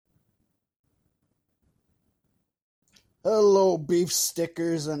Hello, beef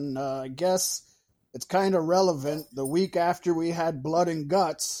stickers, and I guess it's kind of relevant. The week after we had Blood and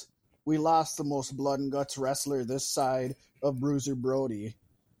Guts, we lost the most Blood and Guts wrestler this side of Bruiser Brody.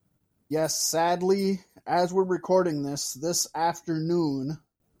 Yes, sadly, as we're recording this afternoon,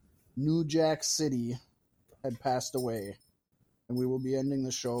 New Jack City had passed away, and we will be ending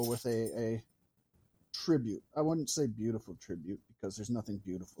the show with a tribute. I wouldn't say beautiful tribute, because there's nothing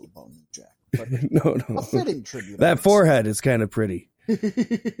beautiful about New Jack. But no. A fitting tribute. That forehead is kind of pretty.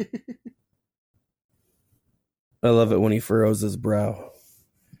 I love it when he furrows his brow.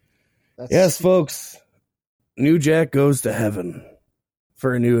 Yes, folks. New Jack goes to heaven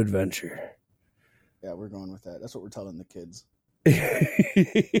for a new adventure. Yeah, we're going with that. That's what we're telling the kids.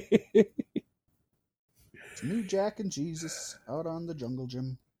 It's New Jack and Jesus out on the jungle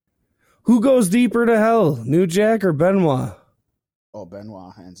gym. Who goes deeper to hell, New Jack or Benoit? Oh,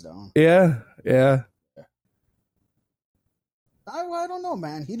 Benoit, hands down. Yeah. I don't know,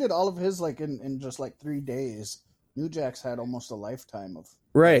 man. He did all of his in just 3 days. New Jack's had almost a lifetime of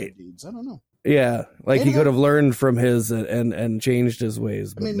deeds. I don't know. Yeah, maybe he could have learned from his and changed his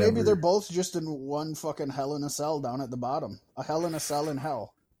ways. But maybe they're both just in one fucking hell in a cell down at the bottom. A hell in a cell in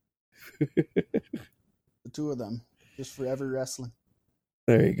hell. The two of them, just forever wrestling.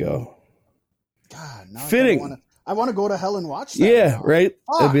 There you go. God, now fitting. I want to go to hell and watch that. Yeah, now. right?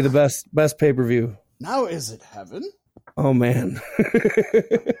 That'd be the best pay-per-view. Now is it heaven? Oh, man.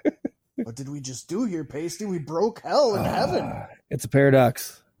 What did we just do here, Pasty? We broke hell and heaven. It's a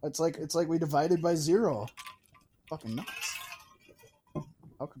paradox. It's like we divided by zero. Fucking nuts.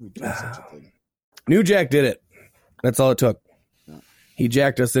 How could we do such a thing? New Jack did it. That's all it took. Yeah. He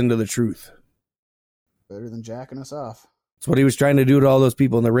jacked us into the truth. Better than jacking us off. That's what he was trying to do to all those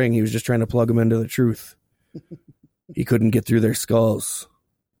people in the ring. He was just trying to plug them into the truth. He couldn't get through their skulls.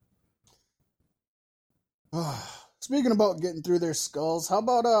 Speaking about getting through their skulls, how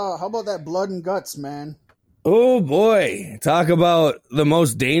about that Blood and Guts, man? Oh boy, talk about the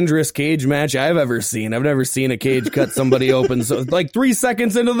most dangerous cage match I've ever seen. I've never seen a cage cut somebody open so 3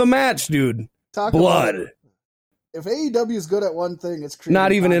 seconds into the match, dude. Blood. If AEW is good at one thing, it's creating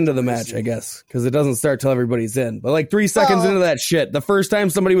not even into the match, I guess, because it doesn't start till everybody's in. But 3 seconds into that shit, the first time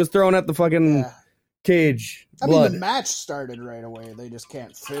somebody was thrown at the fucking cage, blood. The match started right away. They just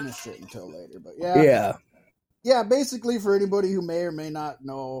can't finish it until later. But yeah. Basically, for anybody who may or may not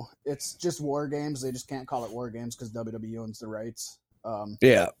know, it's just War Games. They just can't call it War Games because WWE owns the rights.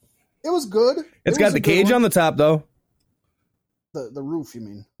 It was good. It's got the cage on the top, though. The roof, you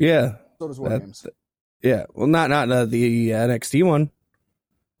mean? Yeah. So does War Games. Yeah, well, not the NXT one.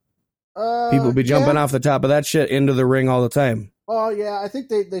 People be jumping off the top of that shit into the ring all the time. Oh, yeah, I think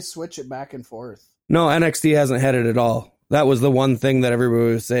they switch it back and forth. No, NXT hasn't had it at all. That was the one thing that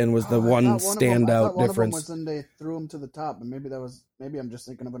everybody was saying was the one standout difference. One of them was when they threw him to the top, and maybe I'm just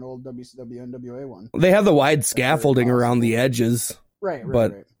thinking of an old WCW NWA one. They have the wide scaffolding around the edges. Right.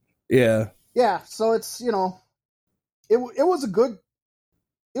 Yeah. Yeah, so it's, it was a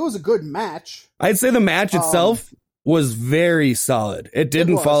good match. I'd say the match itself was very solid. It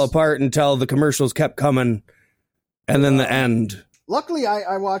didn't fall apart until the commercials kept coming, and then the end. Luckily,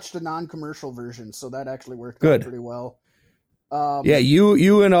 I watched a non-commercial version, so that actually worked out pretty well. Yeah,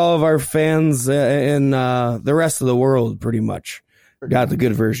 you and all of our fans in the rest of the world pretty much got the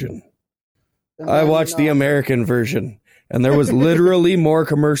good version. I watched the American version, and there was literally more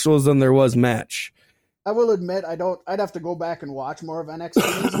commercials than there was match. I will admit, I'd have to go back and watch more of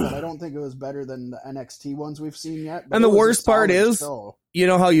NXT's, but I don't think it was better than the NXT ones we've seen yet. And the worst part is, you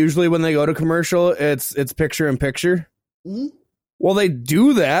know how usually when they go to commercial, it's picture in picture? Mm-hmm. Well, they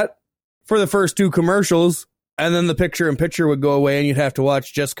do that for the first 2 commercials, and then the picture in picture would go away and you'd have to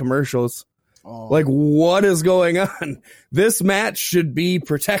watch just commercials. Oh. What is going on? This match should be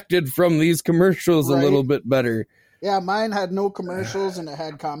protected from these commercials a little bit better. Yeah, mine had no commercials and it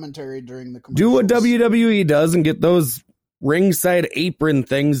had commentary during the commercials. Do what WWE does and get those ringside apron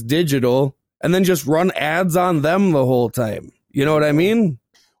things digital and then just run ads on them the whole time. You know what I mean?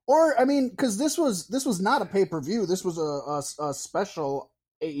 Or, because this was not a pay-per-view. This was a special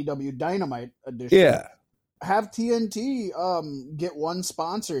AEW Dynamite edition. Yeah. Have TNT get one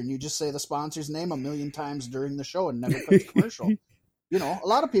sponsor and you just say the sponsor's name 1,000,000 times during the show and never cut the commercial. A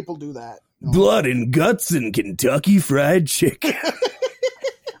lot of people do that. Blood and Guts and Kentucky Fried Chicken.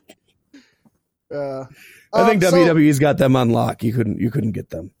 I think WWE's got them on lock. You couldn't get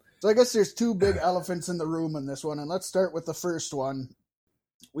them. So I guess there's 2 big elephants in the room in this one, and let's start with the first one.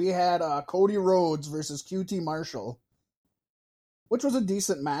 We had Cody Rhodes versus QT Marshall, which was a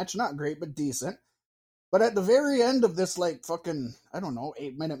decent match. Not great, but decent. But at the very end of this,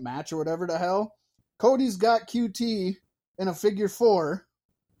 8-minute match or whatever the hell, Cody's got QT in a figure 4.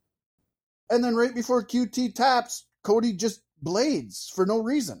 And then right before QT taps, Cody just blades for no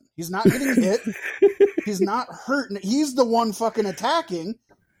reason. He's not getting hit. He's not hurt. He's the one fucking attacking.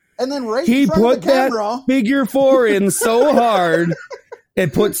 And then in front of the camera, that figure 4 in so hard,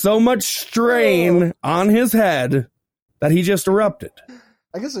 it put so much strain on his head that he just erupted.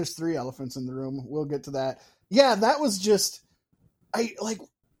 I guess there's 3 elephants in the room. We'll get to that. Yeah, that was just... I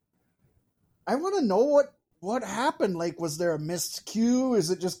want to know what happened. Like, was there a missed cue?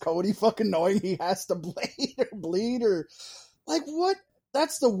 Is it just Cody fucking knowing he has to blade or bleed? Or, like, what?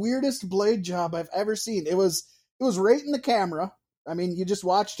 That's the weirdest blade job I've ever seen. It was right in the camera. I mean, you just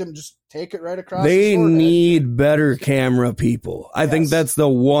watched him just take it right across They his forehead. need better camera people. I think that's the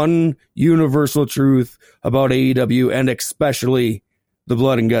one universal truth about AEW, and especially the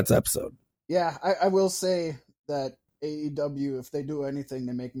Blood and Guts episode. Yeah, I will say that AEW, if they do anything,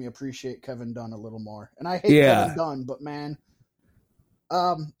 they make me appreciate Kevin Dunn a little more. And I hate Kevin Dunn, but man.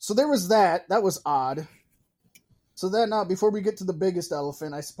 So there was that. That was odd. So then, before we get to the biggest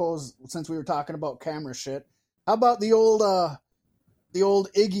elephant, I suppose, since we were talking about camera shit, how about the old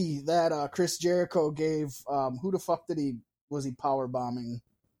Iggy that Chris Jericho gave? Who the fuck was he power bombing?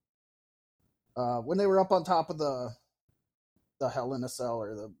 When they were up on top of the Hell in a Cell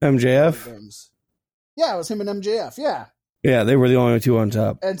or the MJF? Games. Yeah, it was him and MJF. Yeah. Yeah, they were the only 2 on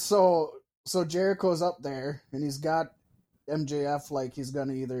top. And so Jericho's up there, and he's got MJF like he's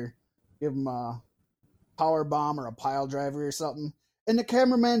gonna either give him a power bomb or a pile driver or something. And the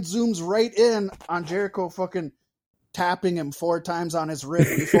cameraman zooms right in on Jericho fucking tapping him 4 times on his rib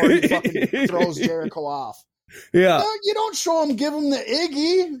before he fucking throws Jericho off. Yeah. You don't show him, give him the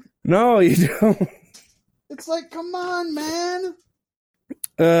Iggy. No, you don't. It's like, come on, man.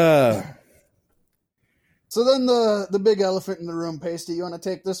 So then the big elephant in the room, Pasty, you want to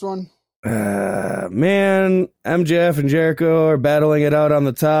take this one? Man, MJF and Jericho are battling it out on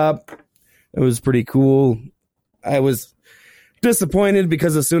the top. It was pretty cool. I was disappointed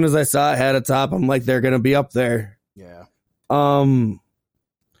because as soon as I saw it had a top, I'm like, they're going to be up there. Yeah. Then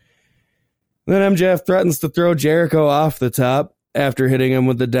MJF threatens to throw Jericho off the top after hitting him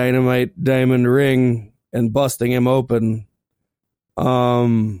with the Dynamite Diamond Ring and busting him open.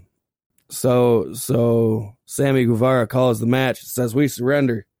 So Sammy Guevara calls the match, says we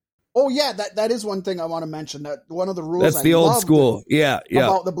surrender. Oh yeah, that is one thing I want to mention. That one of the rules that's the old school. Yeah.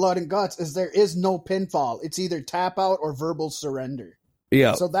 About the Blood and Guts is there is no pinfall. It's either tap out or verbal surrender.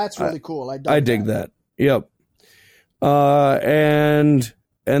 Yeah. So that's really cool. I dig that. Yep. And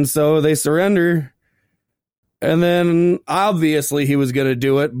so they surrender. And then obviously he was going to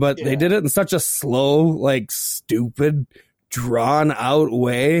do it, but they did it in such a slow, like stupid, drawn out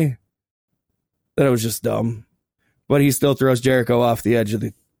way that it was just dumb. But he still throws Jericho off the edge of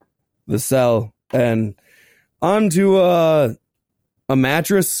the cell and onto a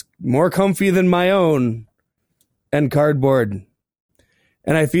mattress more comfy than my own and cardboard.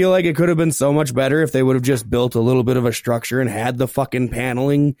 And I feel like it could have been so much better if they would have just built a little bit of a structure and had the fucking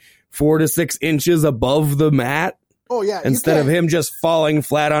paneling 4 to 6 inches above the mat. Oh yeah. Instead of him just falling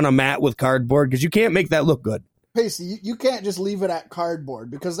flat on a mat with cardboard, because you can't make that look good. Pacey, you can't just leave it at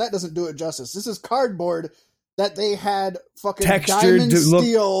cardboard because that doesn't do it justice. This is cardboard that they had fucking textured diamond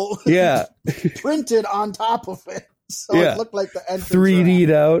steel printed on top of it. So it looked like the entrance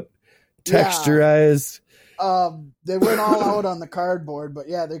 3D'd out, texturized. They went all out on the cardboard, but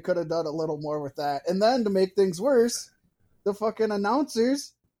yeah, they could have done a little more with that. And then to make things worse, the fucking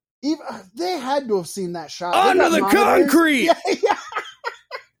announcers, they had to have seen that shot. Under the concrete! Yeah.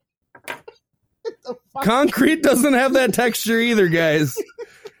 Concrete doesn't have that texture either, guys.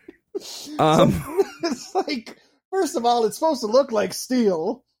 It's like, first of all, it's supposed to look like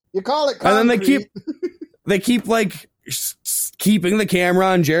steel. You call it concrete. And then they keep like keeping the camera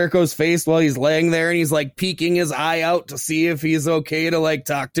on Jericho's face while he's laying there, and he's like peeking his eye out to see if he's okay to like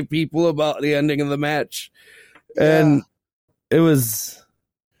talk to people about the ending of the match. And it's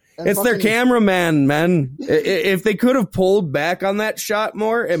their cameraman, man. If they could have pulled back on that shot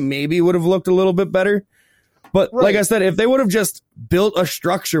more, it maybe would have looked a little bit better. But like I said, if they would have just built a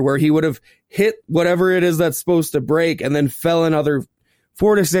structure where he would have hit whatever it is that's supposed to break and then fell another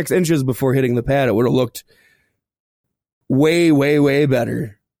 4 to 6 inches before hitting the pad, it would have looked way, way, way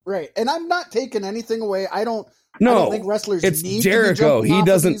better. Right. And I'm not taking anything away. I don't think wrestlers need Jericho. To be he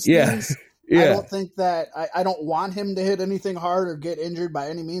doesn't. I don't think that I don't want him to hit anything hard or get injured by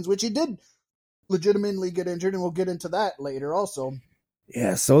any means, which he did legitimately get injured, and we'll get into that later also.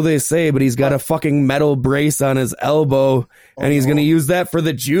 Yeah, so they say, but he's got a fucking metal brace on his elbow, and he's going to use that for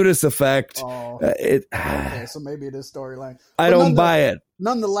the Judas effect. Okay, so maybe it is storyline. I don't buy it.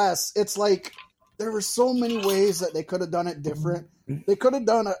 Nonetheless, it's like there were so many ways that they could have done it different. They could have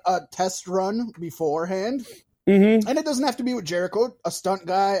done a test run beforehand. Mm-hmm. And it doesn't have to be with Jericho, a stunt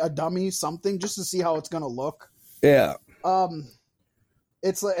guy, a dummy, something, just to see how it's going to look. Yeah.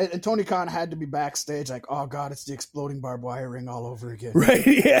 It's like, and Tony Khan had to be backstage like, oh God, it's the exploding barbed wire ring all over again. Right.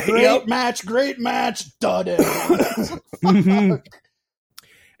 Yeah. Great match. Dud it. Mm-hmm.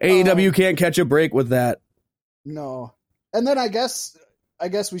 AEW can't catch a break with that. No. And then I guess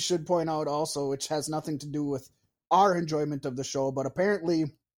we should point out also, which has nothing to do with our enjoyment of the show, but apparently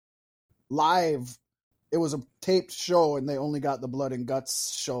live, it was a taped show and they only got the Blood and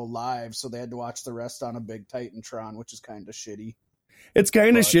Guts show live, so they had to watch the rest on a big Titantron, which is kind of shitty. It's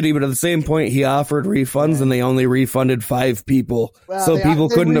kind of shitty, but at the same point, he offered refunds and they only refunded 5 people. Well, so people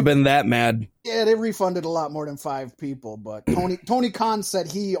couldn't have been that mad. Yeah, they refunded a lot more than 5 people, but Tony Khan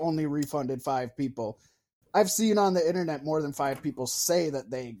said he only refunded 5 people. I've seen on the internet more than 5 people say that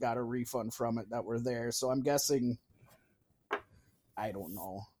they got a refund from it that were there, so I'm guessing, I don't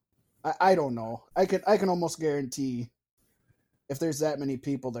know. I don't know. I can almost guarantee if there's that many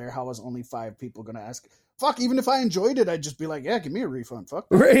people there, how is only 5 people going to ask? Fuck, even if I enjoyed it, I'd just be like, yeah, give me a refund. Fuck.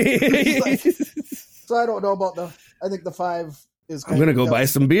 Right. Like, so I don't know about I think the 5 is I'm going to go buy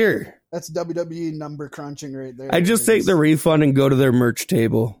some beer. That's WWE number crunching right there. I just take the refund and go to their merch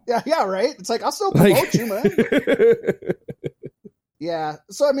table. Yeah, right? It's like, I'll still promote you, man. Yeah.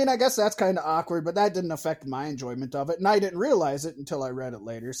 So, I mean, I guess that's kind of awkward, but that didn't affect my enjoyment of it. And I didn't realize it until I read it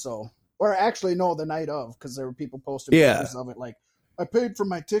later. So, or actually, no, the night of, because there were people posting pictures of it like, I paid for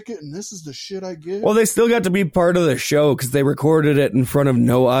my ticket and this is the shit I get. Well, they still got to be part of the show because they recorded it in front of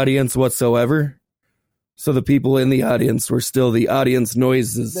no audience whatsoever. So the people in the audience were still the audience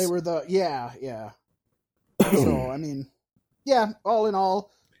noises. They were yeah. So, I mean, yeah, all in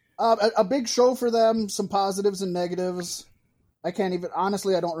all, a big show for them, some positives and negatives. I can't even,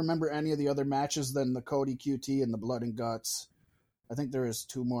 honestly, I don't remember any of the other matches than the Cody QT and the Blood and Guts. I think there is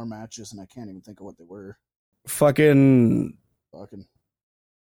 2 more matches and I can't even think of what they were. Fucking.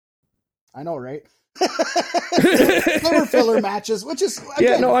 I know, right? They were filler matches, which is,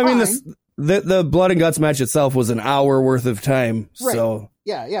 again, I mean, the Blood and Guts match itself was an hour worth of time. Right. So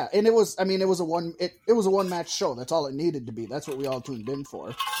yeah, and it was a one match show. That's all it needed to be. That's what we all tuned in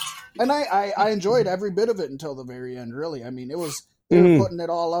for. And I enjoyed every bit of it until the very end. Really, I mean, they were putting it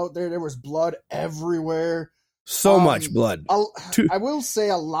all out there. There was blood everywhere. So much blood. I will say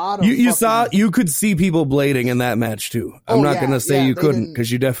a lot of you could see people blading in that match too. I'm not going to say you couldn't, because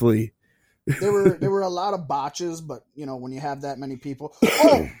you definitely. There were a lot of botches, but when you have that many people.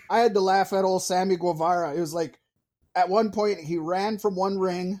 Oh, I had to laugh at old Sammy Guevara. It was like at one point he ran from one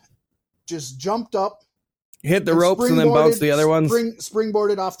ring, just jumped up, hit the ropes, and then bounced the other ones.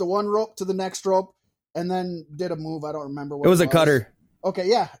 Springboarded off the one rope to the next rope, and then did a move. I don't remember what it was. A cutter. Okay,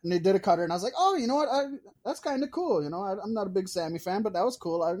 yeah, and they did a cutter, and I was like, oh, you know what? That's kind of cool. I'm not a big Sammy fan, but that was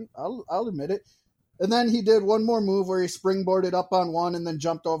cool. I'll admit it. And then he did one more move where he springboarded up on one and then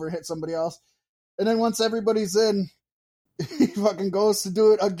jumped over and hit somebody else. And then once everybody's in, he fucking goes to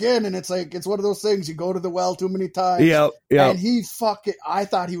do it again, and it's like, it's one of those things, you go to the well too many times. Yep. And I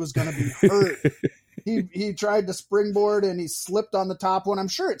thought he was going to be hurt. He tried to springboard and he slipped on the top one. I'm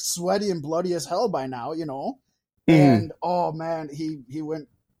sure it's sweaty and bloody as hell by now, And oh man,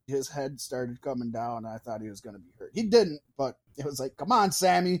 his head started coming down. I thought he was going to be hurt. He didn't, but it was like, come on,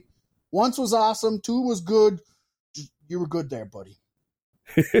 Sammy. 1 was awesome. 2 was good. You were good there, buddy.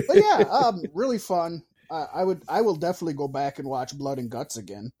 But yeah, really fun. I will definitely go back and watch Blood and Guts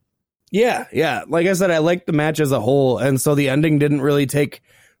again. Yeah. Like I said, I liked the match as a whole, and so the ending didn't really take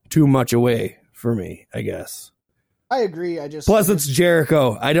too much away for me, I guess. I agree. Plus, it's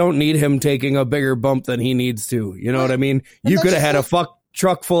Jericho. I don't need him taking a bigger bump than he needs to. You know what I mean? You could have had a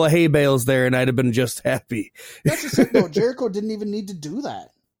truck full of hay bales there, and I'd have been just happy. That's just it, though. Jericho didn't even need to do that.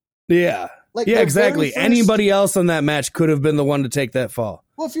 Yeah. Exactly. Anybody else on that match could have been the one to take that fall.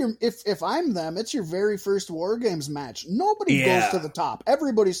 Well, if I'm them, it's your very first War Games match. Nobody goes to the top.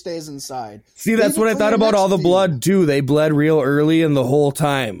 Everybody stays inside. See, that's what I thought about all the blood too. They bled real early and the whole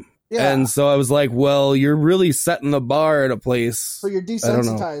time. Yeah. And so I was like, well, you're really setting the bar at a place. So you're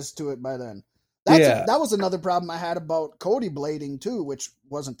desensitized to it by then. That was another problem I had about Cody blading too, which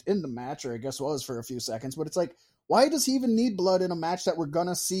wasn't in the match, or I guess was for a few seconds. But it's like, why does he even need blood in a match that we're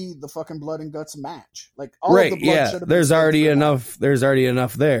gonna see the fucking Blood and Guts match? Like, all of the blood should have been. There's already enough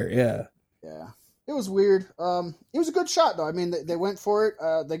there. Yeah. Yeah. It was weird. It was a good shot though. I mean, they went for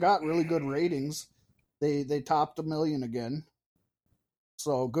it. They got really good ratings. They topped 1 million again.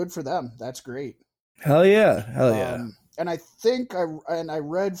 So good for them. That's great. Hell yeah. And I think I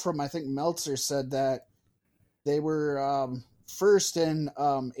read from, I think Meltzer said that they were first in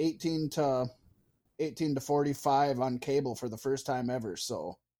 18 to 18 to 45 on cable for the first time ever.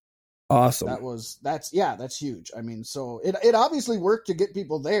 So awesome. That's huge. I mean, so it obviously worked to get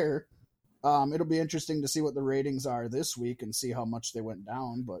people there. It'll be interesting to see what the ratings are this week and see how much they went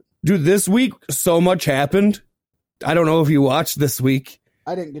down. But dude, this week so much happened. I don't know if you watched this week.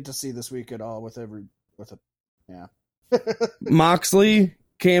 I didn't get to see this week at all yeah. Moxley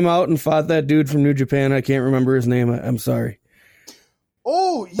came out and fought that dude from New Japan. I can't remember his name. I'm sorry.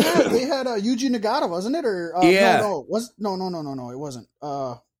 Oh yeah, they had Yuji Nagata, wasn't it? Or yeah, no, it wasn't.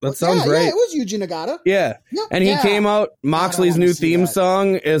 That sounds right. Yeah, it was Yuji Nagata. Yeah, yep. And he came out. Moxley's new theme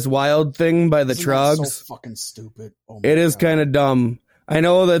song is "Wild Thing" by the Trogs. So fucking stupid. Oh it is kind of dumb. I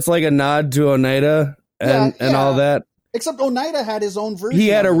know that's like a nod to Oneida and all that. Except Oneida had his own version. He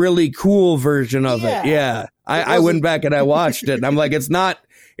had a really cool version of it. Yeah, I went back and I watched it, and I'm like, it's not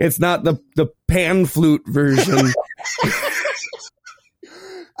the pan flute version.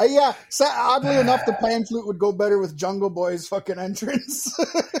 Oddly enough, the pan flute would go better with Jungle Boy's fucking entrance.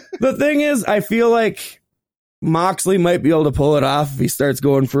 The thing is, I feel like Moxley might be able to pull it off if he starts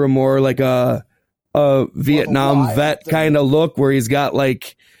going for a more like a Vietnam vet kind of look, where he's got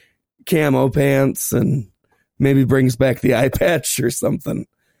like camo pants and maybe brings back the eye patch or something.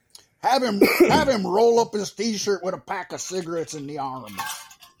 Have him roll up his t-shirt with a pack of cigarettes in the arm.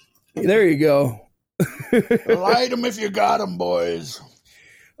 There you go. Light them if you got them, boys.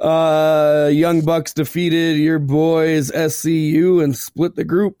 Young Bucks defeated your boys SCU and split the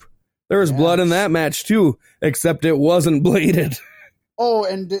group. There was blood in that match too, except it wasn't bladed. Oh,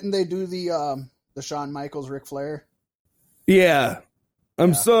 and didn't they do the Shawn Michaels Ric Flair? Yeah.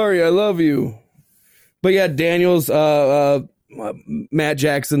 I'm sorry, I love you. But yeah, Daniels, Matt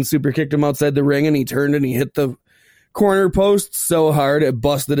Jackson super kicked him outside the ring, and he turned and he hit the corner post so hard it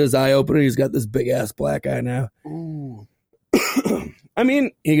busted his eye open, and he's got this big ass black eye now. Ooh. I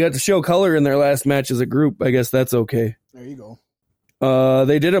mean, he got to show color in their last match as a group. I guess that's okay. There you go.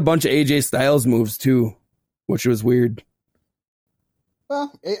 They did a bunch of AJ Styles moves too, which was weird.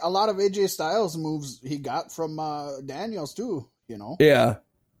 Well, a lot of AJ Styles moves he got from Daniels too, you know? Yeah.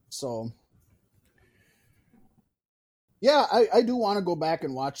 So, yeah, I do want to go back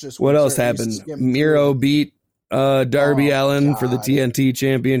and watch this. What else happened? Miro beat Darby Allin for the TNT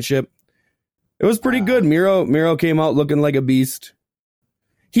Championship. It was pretty good. Miro came out looking like a beast.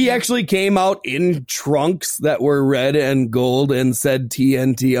 He actually came out in trunks that were red and gold and said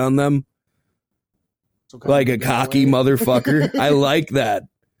TNT on them. Like a cocky motherfucker. I like that.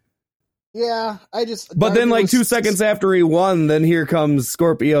 Yeah, But then like 2 seconds after he won, then here comes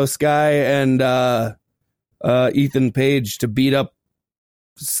Scorpio Sky and Ethan Page to beat up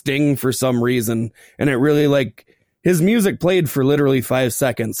Sting for some reason. And it really like his music played for literally 5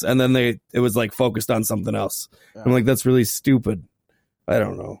 seconds, and then it was like focused on something else. Yeah. I'm like, that's really stupid. I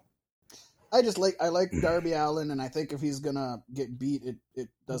don't know. I like Darby Allin, and I think if he's gonna get beat, it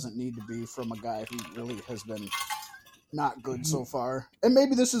doesn't need to be from a guy who really has been not good so far. And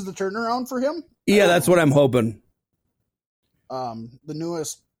maybe this is the turnaround for him. Yeah, that's what I'm hoping. The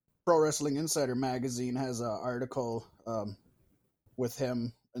newest Pro Wrestling Insider magazine has an article with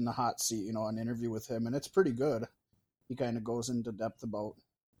him in the hot seat, an interview with him, and it's pretty good. He kind of goes into depth about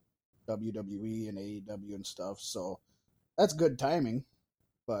WWE and AEW and stuff, so that's good timing.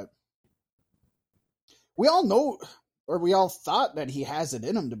 But we all know, or we all thought that he has it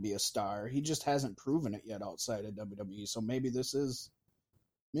in him to be a star. He just hasn't proven it yet outside of WWE. So maybe this is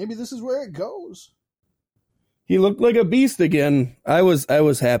where it goes. He looked like a beast again. I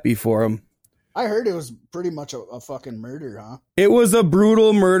was happy for him. I heard it was pretty much a fucking murder, huh? It was a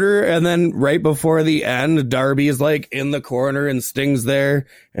brutal murder, and then right before the end, Darby is like in the corner and Sting's there,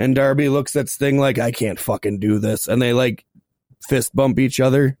 and Darby looks at Sting like, I can't fucking do this, and they like fist bump each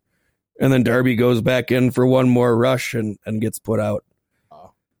other, and then Darby goes back in for one more rush and gets put out.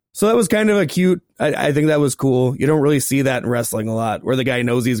 Oh. So that was kind of a cute, I think that was cool. You don't really see that in wrestling a lot, where the guy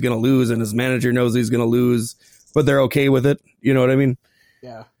knows he's going to lose and his manager knows he's going to lose, but they're okay with it. You know what I mean?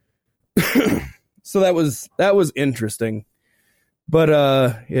 Yeah. So that was interesting. But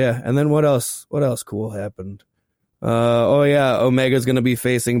yeah, and then what else cool happened? Omega's going to be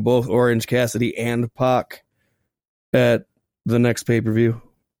facing both Orange Cassidy and Pac at the next pay-per-view.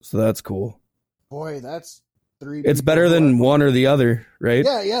 So that's cool. Boy, that's three. It's better than one or the other, right?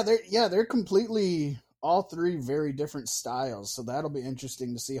 Yeah, they're completely all three very different styles. So that'll be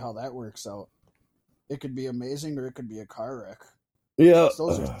interesting to see how that works out. It could be amazing or it could be a car wreck. Yeah.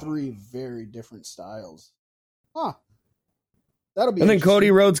 Those are three very different styles. Huh. That'll be. And then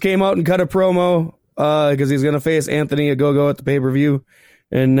Cody Rhodes came out and cut a promo because he's going to face Anthony Ogogo at the pay-per-view.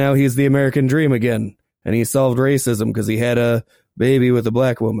 And now he's the American Dream again. And he solved racism because he had a baby with a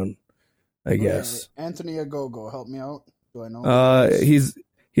black woman. I guess. Anthony Ogogo, help me out. Do I know?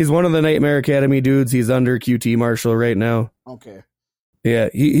 He's one of the Nightmare Academy dudes. He's under QT Marshall right now. Okay. Yeah,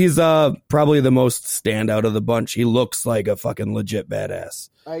 he's probably the most standout of the bunch. He looks like a fucking legit badass.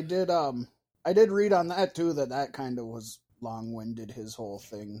 I did read on that too, that kind of was long-winded, his whole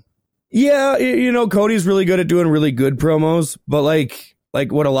thing. Yeah, Cody's really good at doing really good promos, but like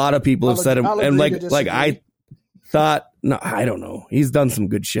what a lot of people have said, and like I thought, no, I don't know. He's done some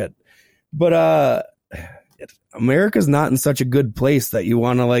good shit, but America's not in such a good place that you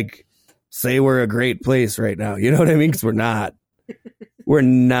want to like say we're a great place right now. You know what I mean? Because we're not. We're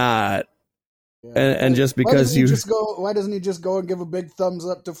not. Yeah. And just because why doesn't he just go and give a big thumbs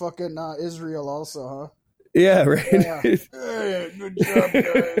up to fucking Israel also, huh? Yeah, right. Yeah. Hey, good job,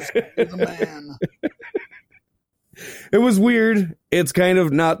 guys. You're the man. It was weird. It's kind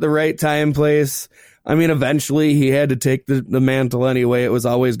of not the right time, place. I mean, eventually he had to take the mantle anyway. It was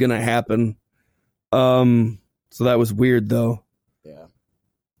always going to happen. So that was weird, though. Yeah.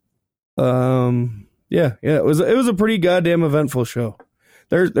 Yeah. It was a pretty goddamn eventful show.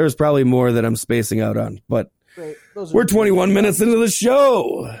 There's probably more that I'm spacing out on, but we're 21 minutes into the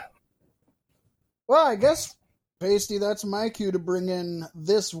show. Well, I guess, Pasty, that's my cue to bring in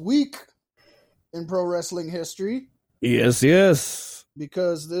this week in pro wrestling history. Yes.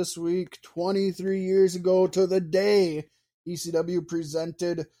 Because this week, 23 years ago to the day, ECW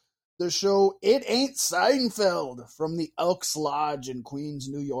presented the show It Ain't Seinfeld from the Elks Lodge in Queens,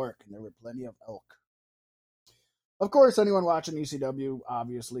 New York. And there were plenty of elk. Of course, anyone watching ECW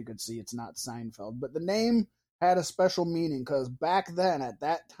obviously could see it's not Seinfeld, but the name had a special meaning because back then, at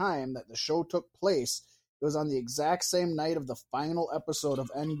that time that the show took place, it was on the exact same night of the final episode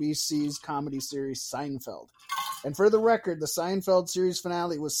of NBC's comedy series Seinfeld. And for the record, the Seinfeld series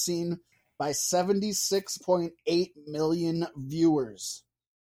finale was seen by 76.8 million viewers.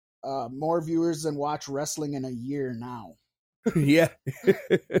 More viewers than watch wrestling in a year now. Yeah.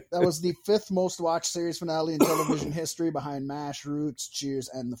 That was the 5th most watched series finale in television history behind MASH, Roots, Cheers,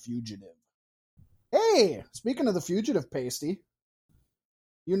 and The Fugitive. Hey, speaking of The Fugitive, Pasty,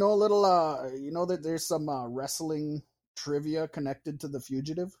 you know that there's some wrestling trivia connected to The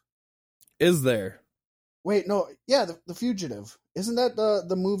Fugitive? Is there? Wait, no, yeah, The Fugitive. Isn't that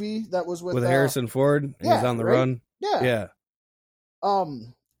the movie that was with Harrison Ford? Yeah, he's on the right? run. Yeah.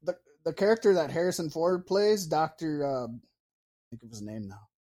 The character that Harrison Ford plays, Dr. think of his name now.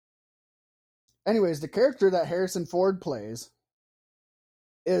 Anyways, the character that Harrison Ford plays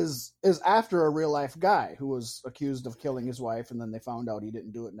is after a real life guy who was accused of killing his wife, and then they found out he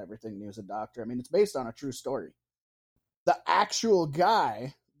didn't do it and everything, and he was a doctor. I mean, it's based on a true story. The actual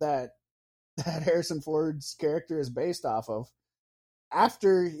guy that Harrison Ford's character is based off of,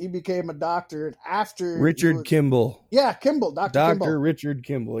 after he became a doctor, and after Richard Kimball. Yeah, Kimball, Dr. Kimball. Richard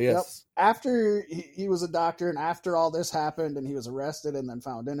Kimball, yes. Yep. After he was a doctor, and after all this happened, and he was arrested and then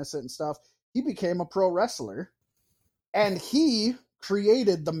found innocent and stuff, he became a pro wrestler, and he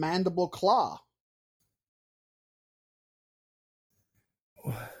created the mandible claw.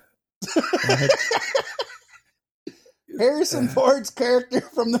 Harrison Ford's character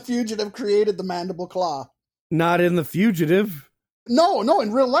from The Fugitive created the mandible claw. Not in The Fugitive. No,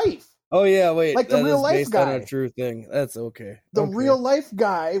 in real life. Oh yeah, wait. Like the real life guy. On a true thing. That's okay. The real life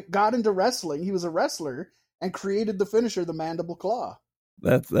guy got into wrestling. He was a wrestler and created the finisher, the mandible claw.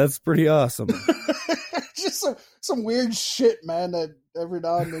 That's pretty awesome. Just some weird shit, man, that every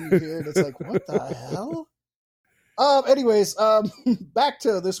now and then you hear it. It's like, what the hell? Anyways, back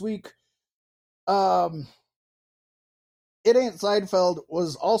to this week. It Ain't Seinfeld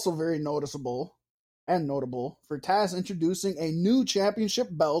was also very noticeable and notable for Taz introducing a new championship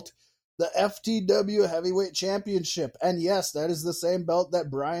belt, the FTW Heavyweight Championship. And yes, that is the same belt that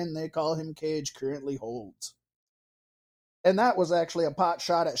Brian, they call him Cage, currently holds. And that was actually a pot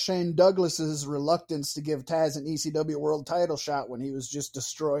shot at Shane Douglas's reluctance to give Taz an ECW world title shot when he was just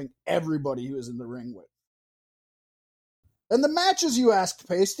destroying everybody he was in the ring with. And the matches, you asked,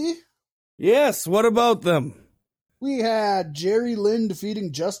 Pasty? Yes, what about them? We had Jerry Lynn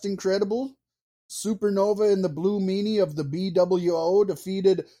defeating Just Incredible. Supernova and the Blue Meanie of the BWO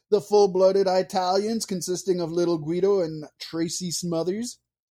defeated the Full-Blooded Italians, consisting of Little Guido and Tracy Smothers.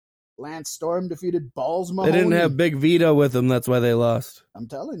 Lance Storm defeated Balls Mahoney. They didn't have Big Vito with them, that's why they lost. I'm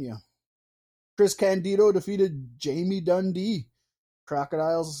telling you. Chris Candido defeated Jamie Dundee,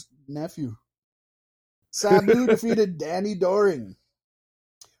 Crocodile's nephew. Sabu defeated Danny Doring.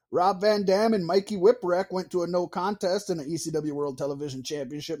 Rob Van Dam and Mikey Whipwreck went to a no contest in an ECW World Television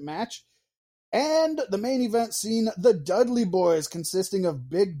Championship match. And the main event seen the Dudley Boys, consisting of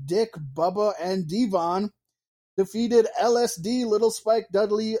Big Dick, Bubba, and Devon, defeated LSD, Little Spike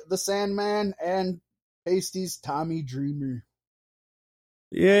Dudley, the Sandman, and Pasty's Tommy Dreamer.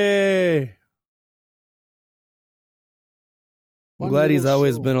 Yay! I'm glad he's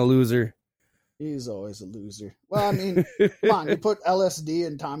always been a loser. He's always a loser. Well, I mean, come on, you put LSD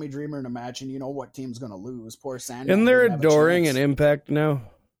and Tommy Dreamer in a match, and you know what team's going to lose. Poor Sandman. And they're adoring an Impact now.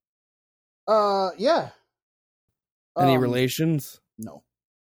 Yeah. Any relations? No.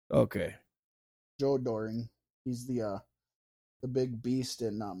 Okay. Joe Doring. He's the big beast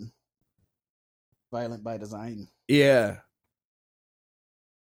in Violent by Design. Yeah.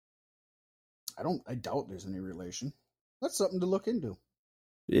 I doubt there's any relation. That's something to look into.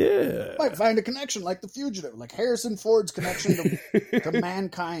 Yeah. Might find a connection like The Fugitive, like Harrison Ford's connection to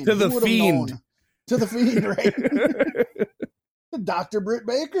Mankind. To the Fiend. Known? To the Fiend, right? To Dr. Britt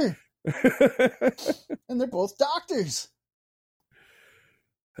Baker. And they're both doctors.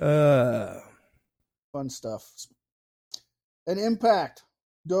 Fun stuff. And Impact.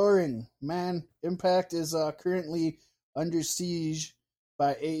 Doring. Man, Impact is currently under siege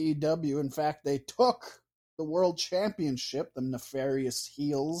by AEW. In fact, they took the World Championship, the nefarious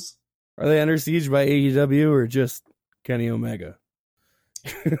heels. Are they under siege by AEW or just Kenny Omega?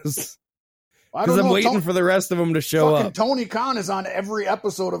 Because I'm waiting for the rest of them to show up. Tony Khan is on every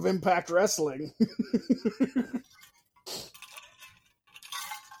episode of Impact Wrestling.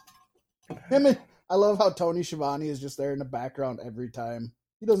 I love how Tony Schiavone is just there in the background every time.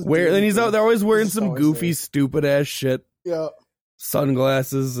 He doesn't. And he's out there always wearing some goofy, stupid ass shit. Yeah,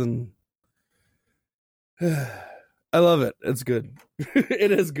 sunglasses and. I love it. It's good.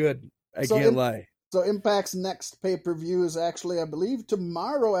 It is good. I can't lie. So Impact's next pay-per-view is actually, I believe,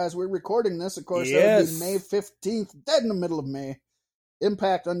 tomorrow as we're recording this. Of course, yes. That would be May 15th, dead in the middle of May.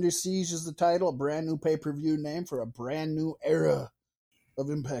 Impact Under Siege is the title, a brand new pay-per-view name for a brand new era of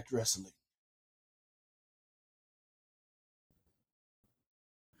Impact Wrestling.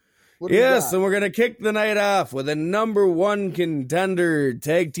 Yes, and we're going to kick the night off with a number one contender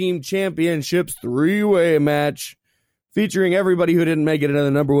tag team championships 3-way match featuring everybody who didn't make it into the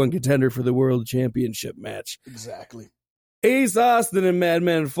number one contender for the world championship match. Exactly. Ace Austin and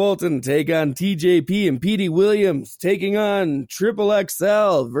Madman Fulton take on TJP and Petey Williams, taking on Triple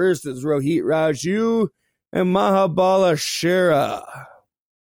XL versus Rohit Raju and Mahabala Shera.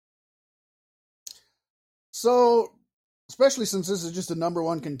 So, especially since this is just a number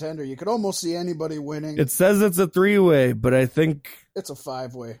one contender, you could almost see anybody winning. It says it's a 3-way, but I think it's a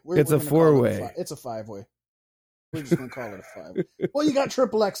 5-way. It's a 4-way. It's a 5-way. We're just going to call it a 5. Well, you got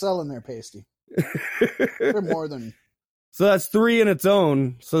Triple XL in there, Pasty. They're more than... So that's 3 in its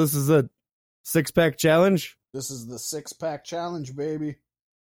own. So this is a 6-pack challenge? This is the 6-pack challenge, baby.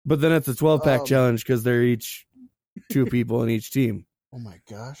 But then it's a 12-pack challenge because they're each 2 people in each team. Oh my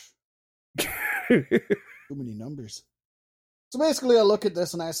gosh. Too many numbers. So basically I look at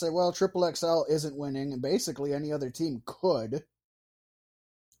this and I say, well, Triple XL isn't winning, and basically any other team could.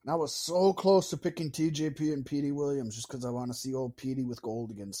 And I was so close to picking TJP and Petey Williams just because I want to see old Petey with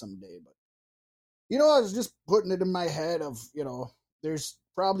gold again someday. But, I was just putting it in my head of, there's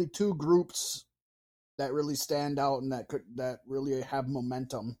probably 2 groups that really stand out and that really have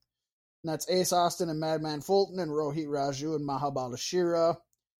momentum. And that's Ace Austin and Madman Fulton and Rohit Raju and Mahabala Shera.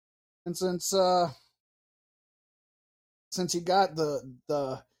 And since you got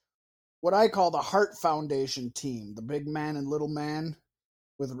the what I call the Heart Foundation team, the big man and little man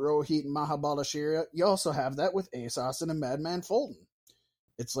with Rohit and Mahabala Shera, you also have that with Ace Austin and Madman Fulton.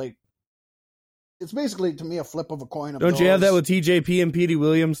 It's basically, to me, a flip of a coin. Don't you have that with TJP and Petey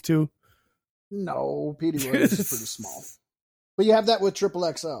Williams, too? No, Petey Williams is pretty small. But you have that with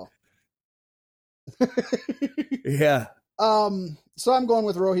Triple XL. Yeah. So I'm going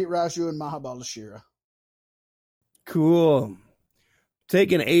with Rohit Raju and Mahabala Shera. Cool.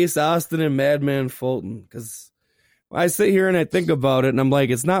 Taking Ace Austin and Madman Fulton, because I sit here and I think about it, and I'm like,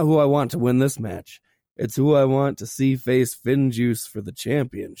 it's not who I want to win this match. It's who I want to see face FinJuice for the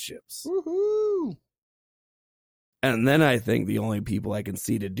championships. Woohoo! And then I think the only people I can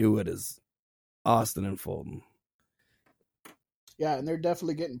see to do it is Austin and Fulton. Yeah, and they're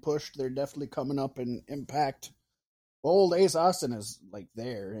definitely getting pushed. They're definitely coming up in Impact. Old Ace Austin is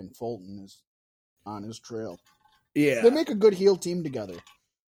there, and Fulton is on his trail. Yeah. They make a good heel team together.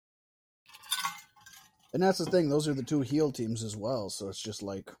 And that's the thing. Those are the 2 heel teams as well. So it's just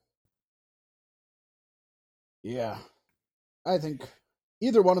yeah. I think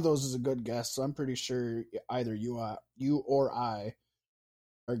either one of those is a good guess. So I'm pretty sure either you or I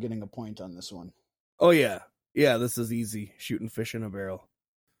are getting a point on this one. Oh, yeah. Yeah, this is easy. Shooting fish in a barrel.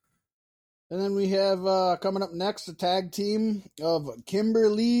 And then we have coming up next a tag team of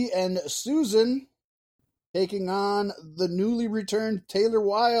Kimberly and Susan taking on the newly returned Taylor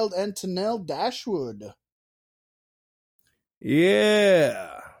Wilde and Tenille Dashwood.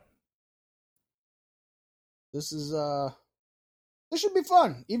 Yeah. This should be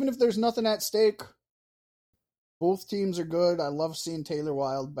fun, even if there's nothing at stake. Both teams are good. I love seeing Taylor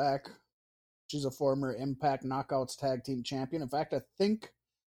Wilde back. She's a former Impact Knockouts Tag Team Champion. In fact,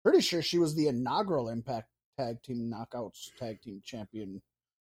 pretty sure she was the inaugural Impact Tag Team Knockouts Tag Team Champion.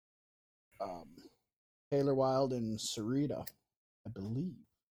 Taylor Wilde and Sarita, I believe.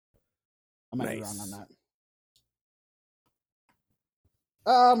 I might be wrong on that.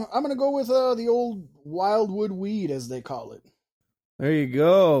 I'm going to go with the old Wildwood Weed, as they call it. There you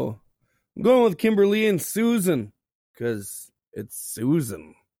go. I'm going with Kimberly and Susan, because it's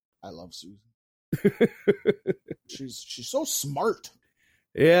Susan. I love Susan. She's so smart.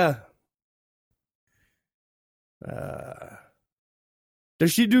 Yeah.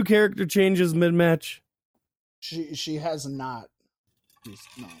 Does she do character changes mid-match? She has not.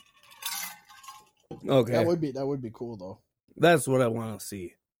 No. Okay. That would be cool though. That's what I want to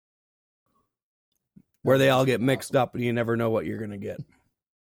see. Where they all get mixed up and you never know what you're going to get.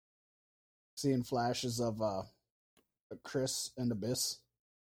 Seeing flashes of Chris and Abyss.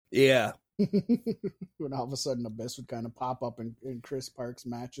 Yeah. When all of a sudden Abyss would kind of pop up in Chris Parks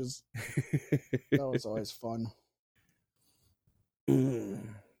matches. That was always fun.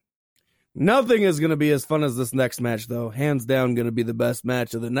 Nothing is going to be as fun as this next match, though. Hands down, going to be the best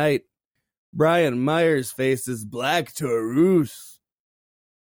match of the night. Brian Myers faces Black Taurus.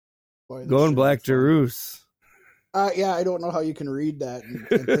 Going Black Taurus. Yeah, I don't know how you can read that and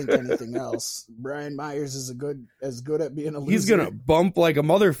think anything else. Brian Myers is as good at being a loser. He's going to bump like a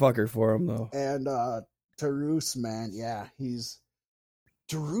motherfucker for him, though. And Taurus, man, yeah,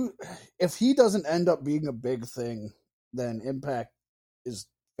 Taurus. If he doesn't end up being a big thing, then Impact is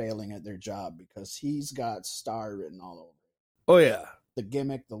failing at their job, because he's got star written all over. Oh, yeah. The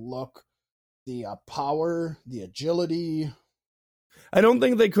gimmick, the look, the power, the agility. I don't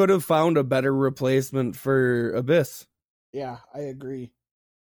think they could have found a better replacement for Abyss. Yeah, I agree.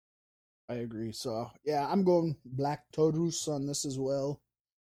 So, yeah, I'm going Black Taurus on this as well.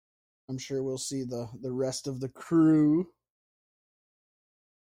 I'm sure we'll see the rest of the crew.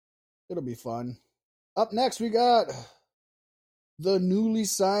 It'll be fun. Up next, we got the newly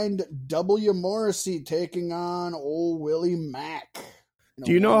signed W. Morrissey taking on old Willie Mack.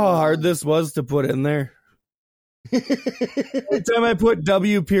 Do you know how hard this was to put in there? Every time I put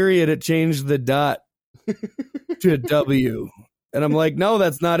W period, it changed the dot to W. And I'm like, no,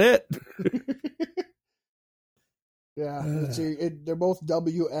 that's not it. Yeah, they're both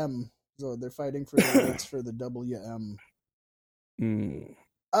WM. So they're fighting for the rights for the WM.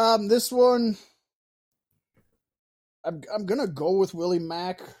 This one, I'm gonna go with Willie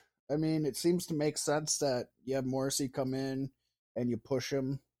Mack. I mean, it seems to make sense that you have Morrissey come in and you push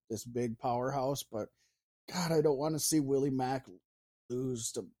him, this big powerhouse, but God, I don't want to see Willie Mack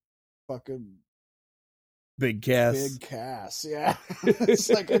lose to fucking Big Cass. Big Cass, yeah. It's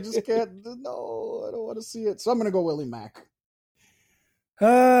like, I just can't, no, I don't want to see it. So I'm going to go Willie Mack.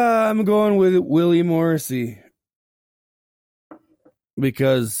 I'm going with Willie Morrissey.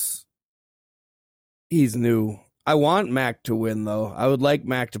 Because he's new. I want Mac to win, though. I would like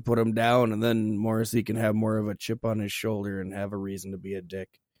Mac to put him down, and then Morrissey can have more of a chip on his shoulder and have a reason to be a dick.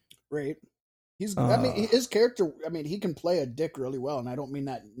 Right. I mean, his character, I mean, he can play a dick really well, and I don't mean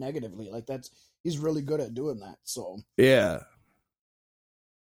that negatively. Like, he's really good at doing that, so. Yeah.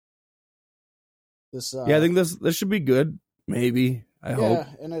 I think this should be good, maybe. I hope. Yeah,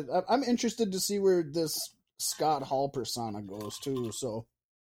 and I'm interested to see where this Scott Hall persona goes, too, so.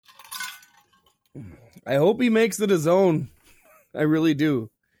 I hope he makes it his own. I really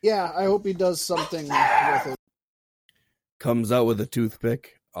do. Yeah, I hope he does something with it. Comes out with a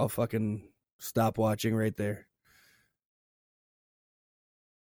toothpick. I'll fucking stop watching right there.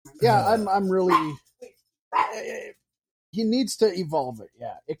 Yeah, I'm really. He needs to evolve it.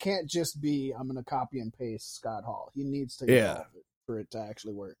 Yeah, it can't just be I'm gonna copy and paste Scott Hall. He needs to evolve it for it to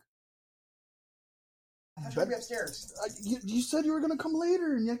actually work. I thought you were gonna be upstairs. You said you were gonna come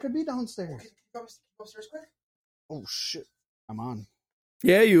later, and you could be downstairs. Okay, go upstairs quick. Oh shit! I'm on.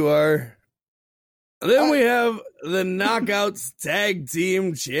 Yeah, you are. Then we have the Knockouts Tag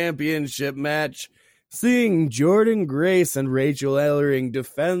Team Championship match, seeing Jordynne Grace and Rachel Ellering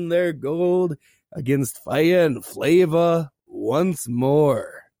defend their gold against Faya and Flava once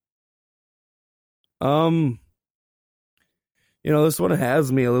more. This one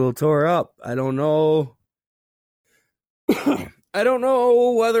has me a little tore up. I don't know. I don't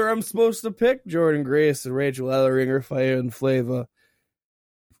know whether I'm supposed to pick Jordynne Grace and Rachel Ellering or Faya and Flava,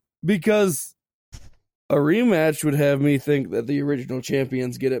 because a rematch would have me think that the original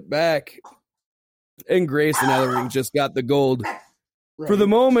champions get it back, and Grayson Ellering just got the gold for the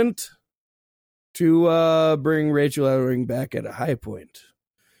moment to bring Rachel Ellering back at a high point.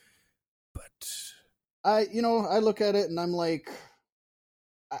 But I look at it and I'm like,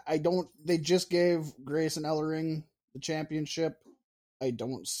 I don't. They just gave Grayson Ellering the championship. I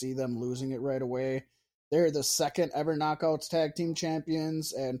don't see them losing it right away. They're the second ever Knockouts Tag Team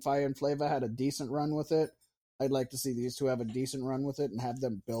Champions, and Fire and Flava had a decent run with it. I'd like to see these two have a decent run with it and have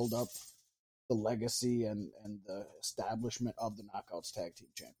them build up the legacy and the establishment of the Knockouts Tag Team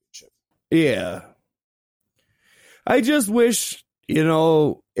Championship. Yeah. I just wish,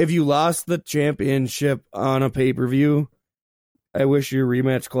 if you lost the championship on a pay-per-view, I wish your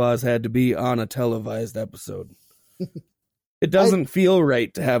rematch clause had to be on a televised episode. It doesn't feel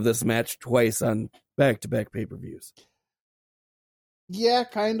right to have this match twice on back-to-back pay-per-views. Yeah,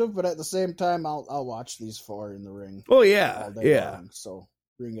 kind of, but at the same time, I'll watch these four in the ring. Oh, yeah, all day long, so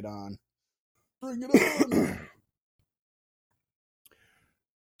bring it on. Bring it on!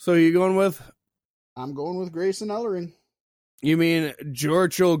 So you going with? I'm going with Grayson Ellering. You mean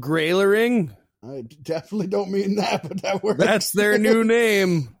Georgial Graylering? I definitely don't mean that, but that works. That's their new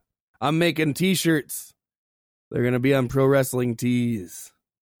name. I'm making t-shirts. They're going to be on Pro Wrestling Tees.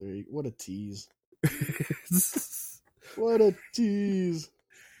 What a tease. What a tease.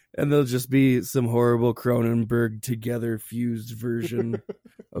 And they'll just be some horrible Cronenberg together fused version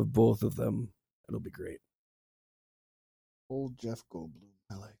of both of them. It'll be great. Old Jeff Goldblum.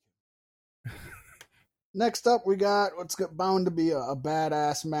 I like it. Next up, we got what's bound to be a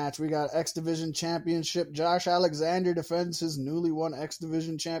badass match. We got X Division Championship. Josh Alexander defends his newly won X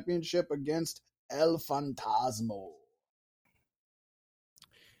Division Championship against El Fantasmo.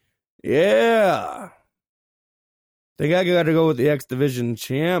 Yeah. Think I got to go with the X Division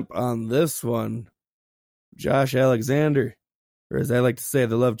champ on this one. Josh Alexander. Or as I like to say,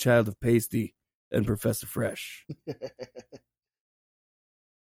 the love child of Pasty and Professor Fresh.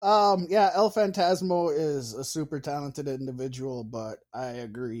 Yeah, El Fantasmo is a super talented individual, but I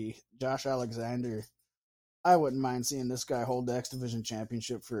agree. Josh Alexander, I wouldn't mind seeing this guy hold the X Division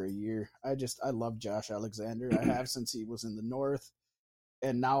Championship for a year. I love Josh Alexander. I have since he was in the North,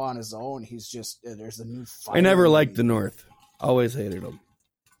 and now on his own, he's just, there's a new fire. I never liked the North. Always hated him.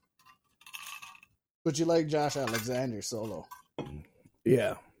 But you like Josh Alexander solo.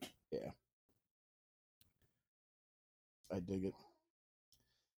 Yeah. Yeah. I dig it.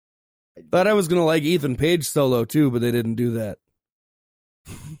 Thought I was going to like Ethan Page solo too, but they didn't do that.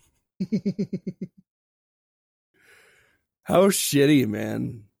 How shitty,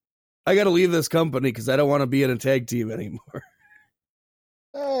 man. I got to leave this company because I don't want to be in a tag team anymore.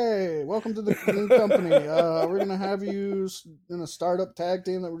 Hey, welcome to the new company. We're going to have you in a startup tag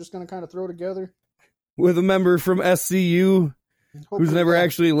team that we're just going to kind of throw together. With a member from SCU who's never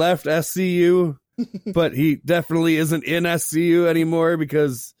actually left SCU, but he definitely isn't in SCU anymore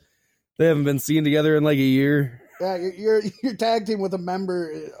because they haven't been seen together in like a year. Yeah, you're tag team with a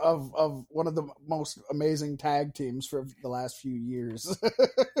member of one of the most amazing tag teams for the last few years.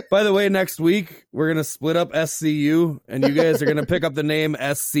 By the way, next week we're gonna split up SCU, and you guys are gonna pick up the name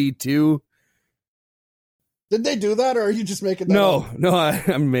SC2. Did they do that, or are you just making that up? No,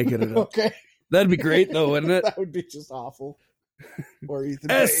 I'm making it up. Okay, that'd be great though, wouldn't it? That would be just awful. Or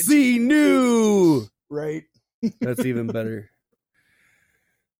Ethan SC New, right? That's even better.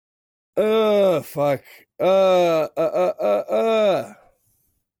 Fuck. Then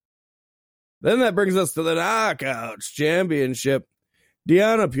that brings us to the Knockouts Championship.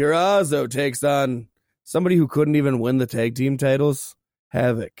 Deonna Purrazzo takes on somebody who couldn't even win the tag team titles,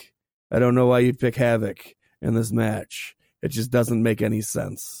 Havoc. I don't know why you'd pick Havoc in this match. It just doesn't make any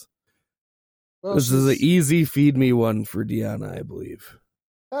sense. Well, this is an easy feed me one for Deonna, I believe.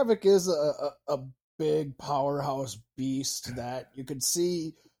 Havoc is a big powerhouse beast that you could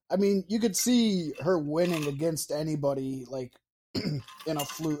see. I mean, you could see her winning against anybody, like, in a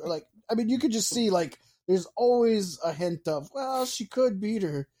fluke. Like, I mean, you could just see, like, there's always a hint of, well, she could beat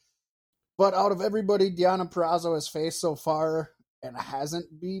her. But out of everybody Deonna Purrazzo has faced so far and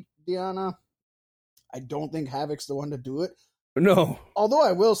hasn't beat Deonna, I don't think Havoc's the one to do it. No. Although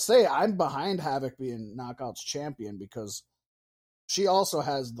I will say I'm behind Havoc being Knockouts champion because she also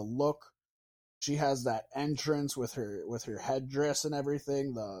has the look. She has that entrance with her headdress and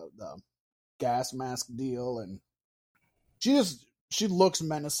everything, the gas mask deal, and she looks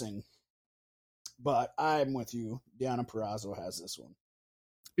menacing. But I'm with you. Deonna Purrazzo has this one.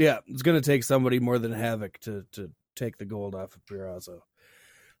 Yeah, it's going to take somebody more than Havoc to take the gold off of Purrazzo.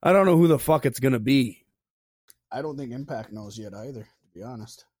 I don't know who the fuck it's going to be. I don't think Impact knows yet either, to be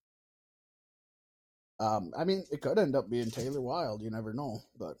honest. I mean, it could end up being Taylor Wilde. You never know,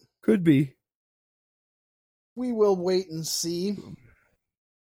 but Could be. we will wait and see.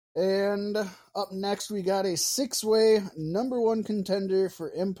 And up next, we got a 6-way #1 contender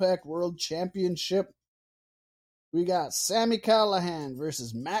for Impact World Championship. We got Sami Callihan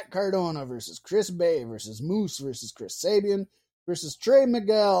versus Matt Cardona versus Chris Bay versus Moose versus Chris Sabian versus Trey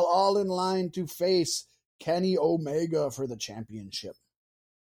Miguel, all in line to face Kenny Omega for the championship.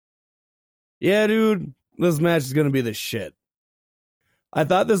 Yeah, dude, this match is going to be the shit. I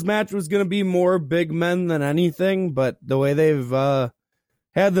thought this match was going to be more big men than anything, but the way they've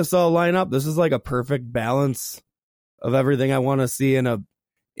had this all line up, this is like a perfect balance of everything I want to see in a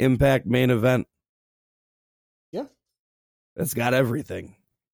Impact main event. Yeah. It's got everything.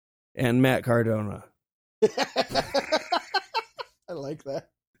 And Matt Cardona. I like that.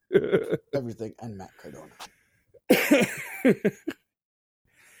 Everything and Matt Cardona.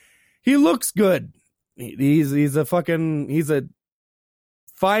 He looks good. He's a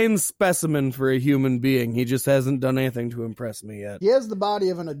fine specimen for a human being. He just hasn't done anything to impress me yet. He has the body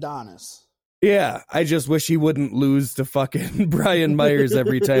of an Adonis. Yeah, I just wish he wouldn't lose to fucking Brian Myers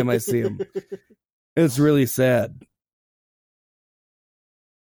every time I see him. It's really sad.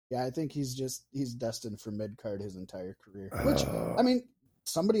 Yeah, I think he's destined for mid-card his entire career. Which, I mean,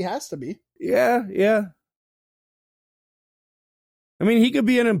 somebody has to be. Yeah. I mean, he could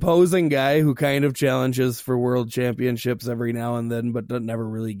be an imposing guy who kind of challenges for world championships every now and then, but never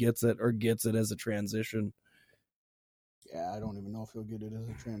really gets it or gets it as a transition. Yeah, I don't even know if he'll get it as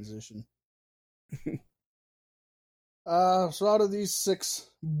a transition. So out of these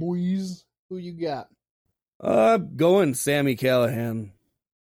 6 boys, who you got? Going Sami Callihan.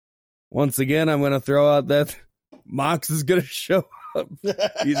 Once again, I'm going to throw out that Mox is going to show up.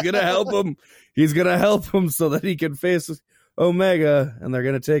 He's going to help him. He's going to help him so that he can face Omega, and they're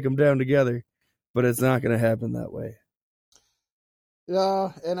going to take him down together. But it's not going to happen that way.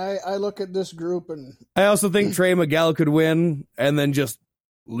 Yeah, and I look at this group, and I also think Trey Miguel could win and then just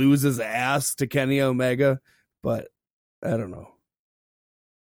lose his ass to Kenny Omega, but I don't know.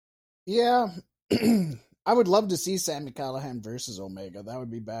 Yeah, I would love to see Sami Callihan versus Omega. That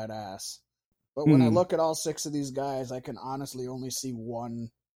would be badass. But when I look at all 6 of these guys, I can honestly only see one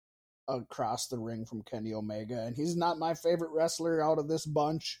across the ring from Kenny Omega, and he's not my favorite wrestler out of this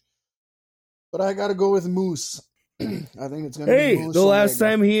bunch. But I got to go with Moose. I think it's going to be Moose. The last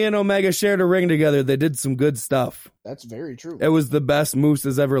time he and Omega shared a ring together, they did some good stuff. That's very true. It was the best Moose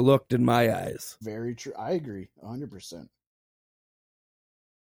has ever looked in my eyes. Very true. I agree 100%.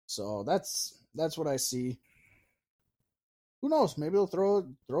 So that's what I see. Who knows? Maybe they'll throw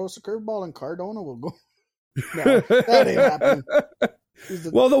us a curveball and Cardona will go. No, that ain't happening.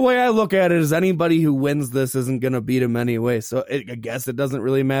 Well, the way I look at it is anybody who wins this isn't going to beat him anyway. So I guess it doesn't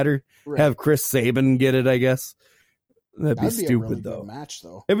really matter. Right. Have Chris Sabin get it, I guess. That'd be stupid, a really though. Good match,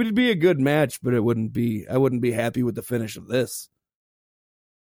 though. It would be a good match, but I wouldn't be happy with the finish of this.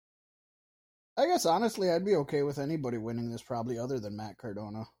 I guess, honestly, I'd be okay with anybody winning this, probably, other than Matt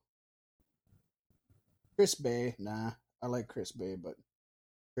Cardona. Chris Bay, nah. I like Chris Bay, but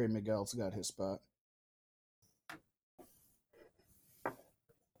Trey Miguel's got his spot.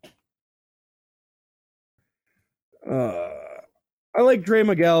 I like Trey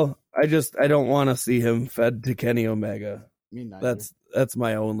Miguel. I don't want to see him fed to Kenny Omega. Me neither. That's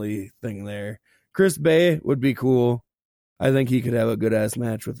my only thing there. Chris Bay would be cool. I think he could have a good ass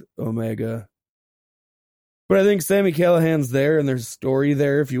match with Omega. But I think Sami Callihan's there, and there's a story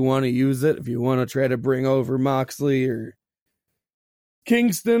there if you want to use it. If you want to try to bring over Moxley or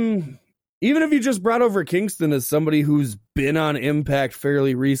Kingston, even if you just brought over Kingston as somebody who's been on Impact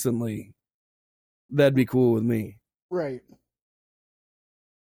fairly recently, that'd be cool with me. Right.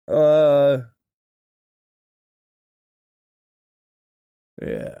 Yeah.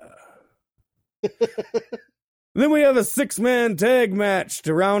 Then we have a 6-man tag match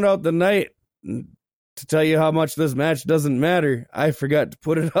to round out the night. To tell you how much this match doesn't matter, I forgot to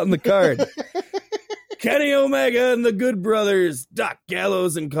put it on the card. Kenny Omega and the Good Brothers, Doc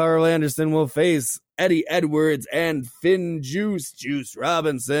Gallows and Carl Anderson will face Eddie Edwards and Juice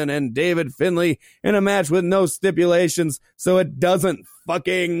Robinson and David Finlay in a match with no stipulations, so it doesn't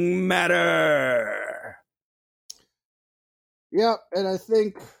fucking matter. Yeah, and I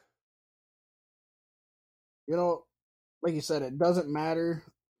think, like you said, it doesn't matter.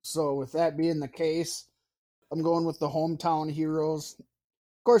 So with that being the case, I'm going with the hometown heroes.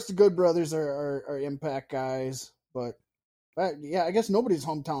 Of course, the Good Brothers are Impact guys, but yeah, I guess nobody's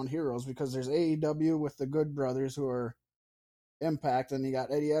hometown heroes because there's AEW with the Good Brothers who are Impact, and you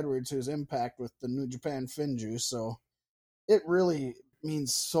got Eddie Edwards who's Impact with the New Japan Finjuice. So it really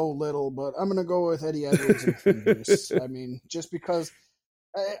means so little, but I'm gonna go with Eddie Edwards and Finn Bruce. I mean, just because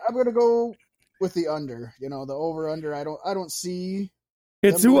I'm gonna go with the under. The over under. I don't see.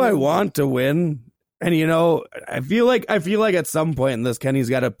 It's who I want to win, and I feel like at some point in this, Kenny's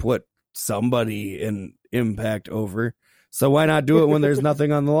got to put somebody in Impact over. So why not do it when there's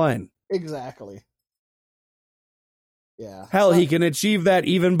nothing on the line? Exactly. Yeah. Hell, he can achieve that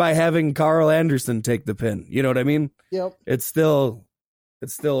even by having Carl Anderson take the pin. You know what I mean? Yep. It's still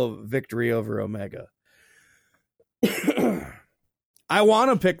a victory over Omega. I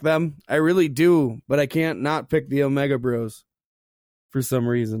want to pick them. I really do, but I can't not pick the Omega Bros for some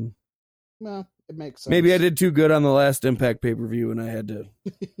reason. Well, it makes sense. Maybe I did too good on the last Impact pay-per-view and I had to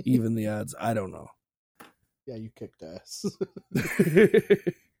even the odds. I don't know. Yeah, you kicked ass.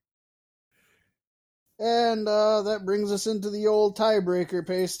 And that brings us into the old tiebreaker,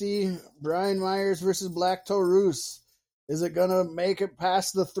 Pasty. Brian Myers versus Black Taurus. Is it going to make it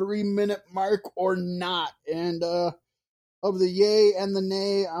past the 3-minute mark or not? And of the yay and the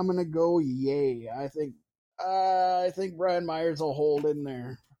nay, I'm going to go yay. I think Brian Myers will hold in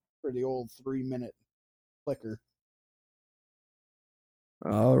there for the old 3-minute clicker.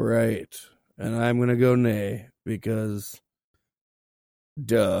 All right. And I'm going to go nay because,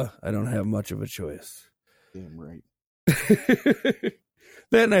 I don't have much of a choice. Damn right.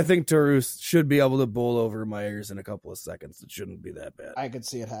 Then I think Taurus should be able to bowl over Myers in a couple of seconds. It shouldn't be that bad. I could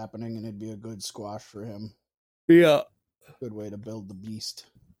see it happening, and it'd be a good squash for him. Yeah. Good way to build the beast.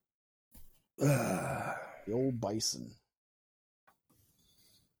 The old Bison.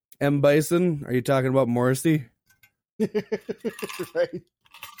 M. Bison? Are you talking about Morrissey? Right.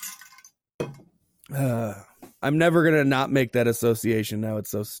 I'm never going to not make that association now.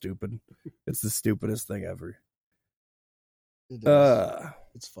 It's so stupid. It's the stupidest thing ever. It is.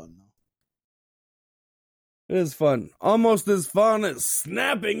 It's fun, though. It is fun. Almost as fun as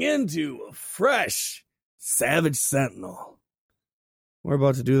snapping into a fresh Savage Sentinel. We're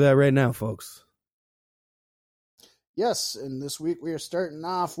about to do that right now, folks. Yes, and this week we are starting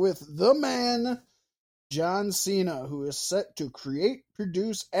off with the man, John Cena, who is set to create,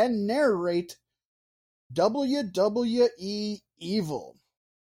 produce, and narrate WWE Evil.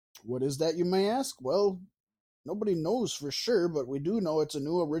 What is that, you may ask? Well, nobody knows for sure, but we do know it's a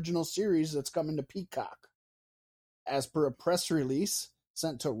new original series that's coming to Peacock. As per a press release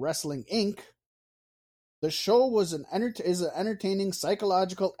sent to Wrestling Inc., the show is an entertaining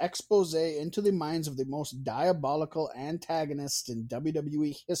psychological expose into the minds of the most diabolical antagonists in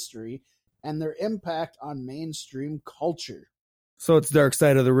WWE history and their impact on mainstream culture. So it's Dark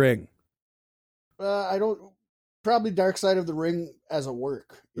Side of the Ring. Probably Dark Side of the Ring as a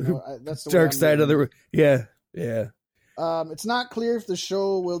work. That's the Dark Side of the Ring. Yeah. It's not clear if the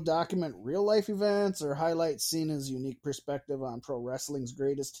show will document real life events or highlight Cena's unique perspective on pro wrestling's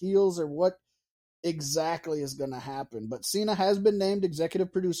greatest heels or what exactly is going to happen. But Cena has been named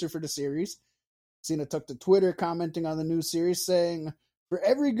executive producer for the series. Cena took to Twitter commenting on the new series saying, "For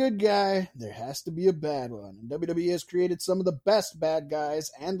every good guy, there has to be a bad one. And WWE has created some of the best bad guys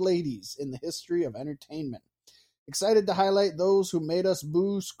and ladies in the history of entertainment. Excited to highlight those who made us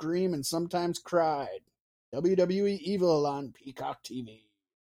boo, scream, and sometimes cried. WWE Evil on Peacock TV."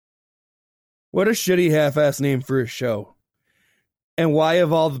 What a shitty half-ass name for a show. And why,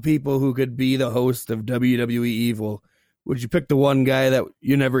 of all the people who could be the host of WWE Evil, would you pick the one guy that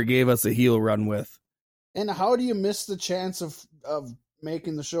you never gave us a heel run with? And how do you miss the chance of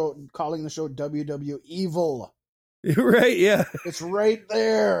making the show, calling the show WWE Evil? Right, yeah. It's right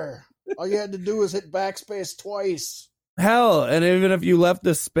there. All you had to do was hit backspace twice. Hell, and even if you left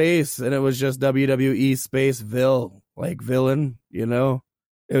the space and it was just WWE space Vil, like villain, it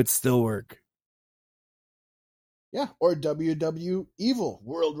would still work. Yeah, or WW Evil,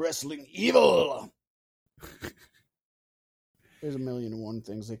 World Wrestling Evil. There's a million and one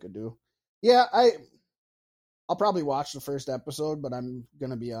things they could do. Yeah, I'll probably watch the first episode, but I'm going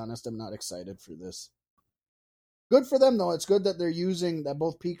to be honest, I'm not excited for this. Good for them, though. It's good that that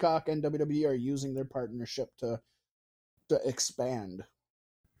both Peacock and WWE are using their partnership to expand.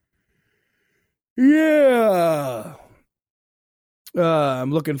 Yeah.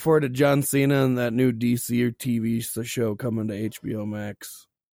 I'm looking forward to John Cena and that new DC or TV show coming to HBO Max.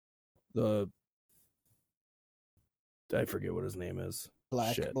 I forget what his name is.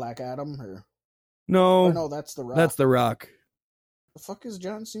 Black Adam? No, that's The Rock. That's The Rock. The fuck is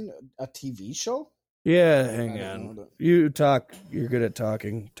John Cena? A TV show? Yeah, hang on. You talk. You're good at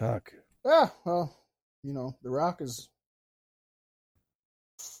talking. Talk. Yeah, well, The Rock is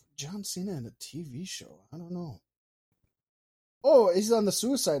John Cena in a TV show. I don't know. Oh, he's on the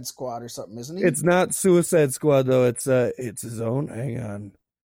Suicide Squad or something, isn't he? It's not Suicide Squad though. It's his own. Hang on.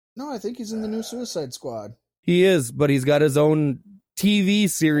 No, I think he's in the new Suicide Squad. He is, but he's got his own TV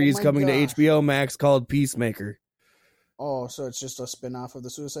series coming gosh. to HBO Max called Peacemaker. Oh, so it's just a spin-off of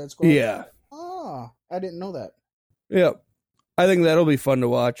the Suicide Squad? Yeah. Oh, I didn't know that. Yeah. I think that'll be fun to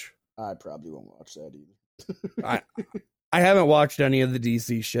watch. I probably won't watch that either. I haven't watched any of the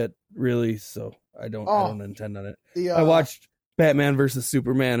DC shit really, so I don't intend on it. I watched Batman versus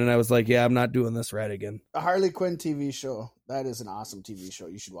Superman, and I was like, yeah, I'm not doing this right again. The Harley Quinn TV show. That is an awesome TV show.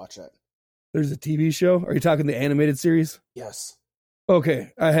 You should watch that. There's a TV show? Are you talking the animated series? Yes.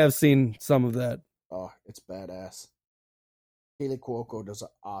 Okay, I have seen some of that. Oh, it's badass. Haley Cuoco does an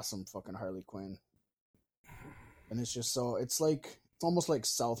awesome fucking Harley Quinn. And it's just so, it's almost like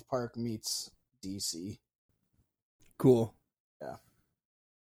South Park meets DC. Cool. Yeah.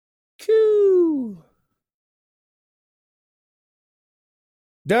 Cool.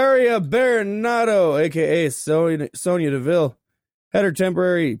 Daria Bernardo, a.k.a. Sonya Deville, had her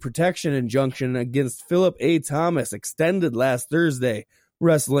temporary protection injunction against Philip A. Thomas extended last Thursday,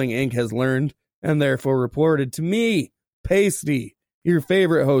 Wrestling Inc. has learned, and therefore reported to me, Pasty, your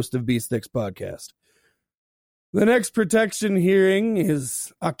favorite host of B-Sticks podcast. The next protection hearing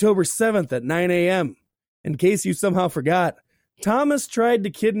is October 7th at 9 a.m. In case you somehow forgot, Thomas tried to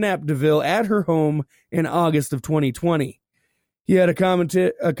kidnap Deville at her home in August of 2020. He had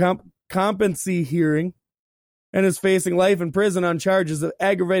a competency hearing and is facing life in prison on charges of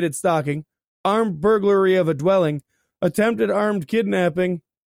aggravated stalking, armed burglary of a dwelling, attempted armed kidnapping,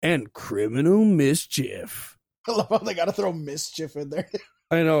 and criminal mischief. I love how they gotta throw mischief in there.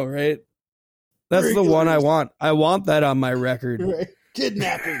 I know, right? That's the one I want. I want that on my record. Right.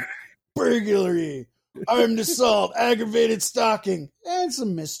 Kidnapping, burglary, armed assault, aggravated stalking, and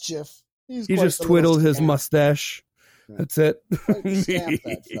some mischief. He just twiddled his mustache. Yeah. That's it. Stamp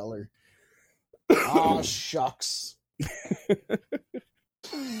that feller. Aw, shucks.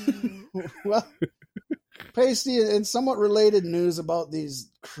 Well, Pasty, in somewhat related news about these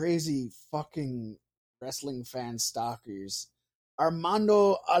crazy fucking wrestling fan stalkers,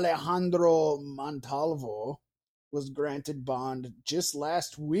 Armando Alejandro Montalvo was granted bond just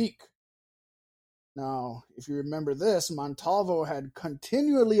last week. Now, if you remember this, Montalvo had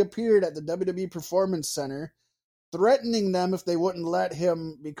continually appeared at the WWE Performance Center, threatening them if they wouldn't let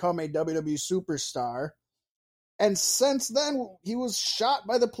him become a WWE superstar. And since then, he was shot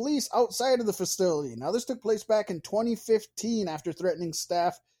by the police outside of the facility. Now, this took place back in 2015 after threatening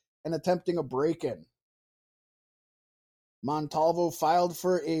staff and attempting a break-in. Montalvo filed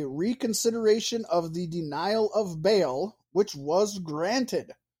for a reconsideration of the denial of bail, which was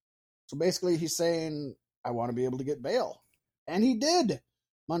granted. So basically, he's saying, I want to be able to get bail. And he did.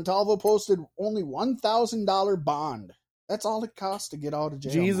 Montalvo posted only $1,000 bond. That's all it costs to get out of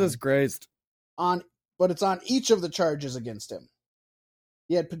jail. Jesus Christ. But it's on each of the charges against him.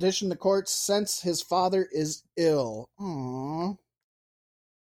 He had petitioned the courts since his father is ill. Aww.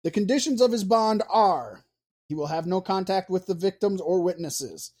 The conditions of his bond are: he will have no contact with the victims or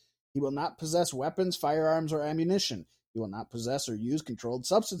witnesses. He will not possess weapons, firearms, or ammunition. He will not possess or use controlled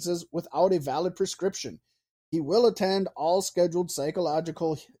substances without a valid prescription. He will attend all scheduled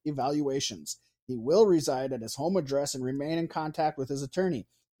psychological evaluations. He will reside at his home address and remain in contact with his attorney.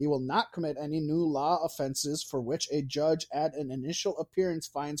 He will not commit any new law offenses for which a judge at an initial appearance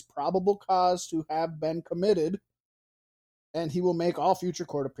finds probable cause to have been committed. And he will make all future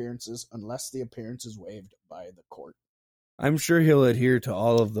court appearances unless the appearance is waived by the court. I'm sure he'll adhere to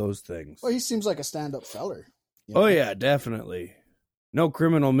all of those things. Well, he seems like a stand-up feller. You know? Oh, yeah, definitely. No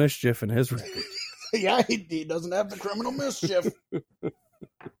criminal mischief in his record. Yeah, he doesn't have the criminal mischief.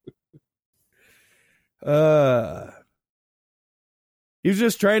 He was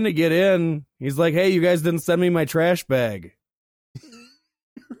just trying to get in. He's like, hey, you guys didn't send me my trash bag.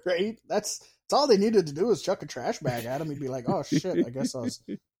 Right? That's all they needed to do was chuck a trash bag at him. He'd be like, oh, shit, I guess I was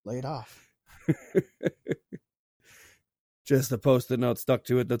laid off. Just a Post-it note stuck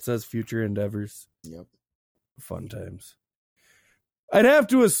to it that says future endeavors. Yep. Fun times. I'd have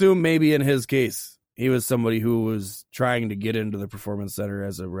to assume maybe in his case, he was somebody who was trying to get into the Performance Center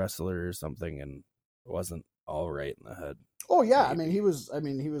as a wrestler or something and wasn't all right in the head. Oh yeah, maybe. he was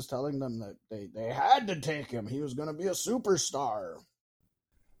telling them that they had to take him. He was going to be a superstar.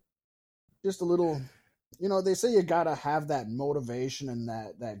 Just a little, they say you got to have that motivation and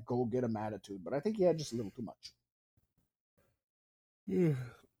that go get 'em attitude, but I think he had just a little too much.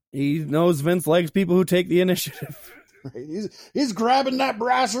 He knows Vince likes people who take the initiative. Right. He's grabbing that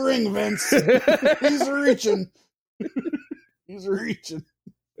brass ring, Vince. He's reaching. He's reaching.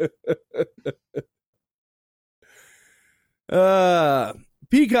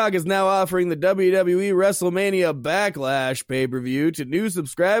 Peacock is now offering the WWE WrestleMania Backlash pay-per-view to new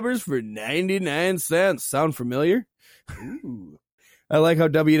subscribers for 99 cents. Sound familiar? Ooh. I like how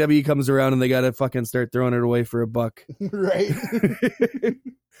WWE comes around and they gotta fucking start throwing it away for $1. Right.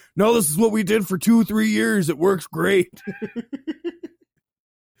 No, this is what we did for 2-3 years. It works great.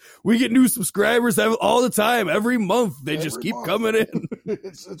 We get new subscribers all the time, every month. They just keep coming in.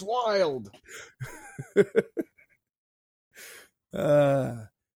 It's wild. The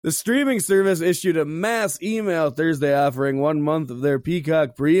streaming service issued a mass email Thursday offering 1 month of their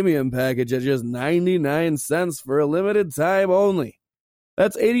Peacock Premium package at just 99 cents for a limited time only.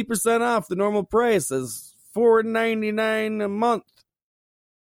 That's 80% off the normal price as $4.99 a month.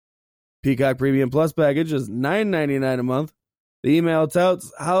 Peacock Premium Plus package is $9.99 a month. The email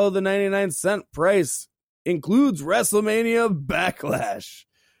touts how the 99-cent price includes WrestleMania Backlash,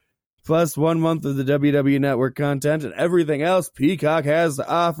 plus 1 month of the WWE Network content and everything else Peacock has to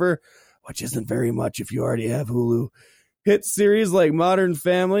offer, which isn't very much if you already have Hulu. Hit series like Modern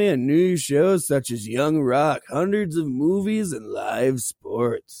Family and new shows such as Young Rock, hundreds of movies, and live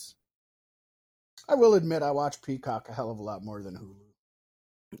sports. I will admit I watch Peacock a hell of a lot more than Hulu.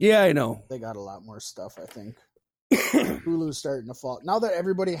 Yeah, I know. They got a lot more stuff, I think. Hulu's starting to fall. Now that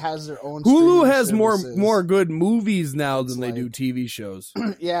everybody has their own Hulu has services, more good movies now than they do TV shows.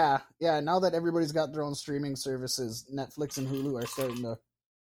 Yeah. Now that everybody's got their own streaming services, Netflix and Hulu are starting to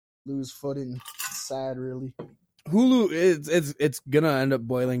lose footing. It's sad, really. Hulu, it's gonna end up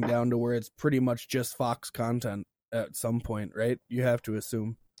boiling down to where it's pretty much just Fox content at some point, right? You have to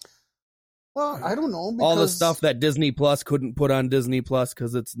assume. Well, I don't know. All the stuff that Disney Plus couldn't put on Disney Plus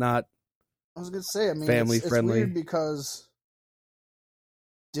because it's not. I was gonna say, I mean, family it's friendly. weird because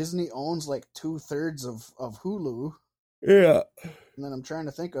Disney owns like 2/3 of Hulu. Yeah. And then I'm trying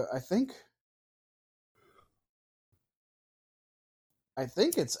to think. I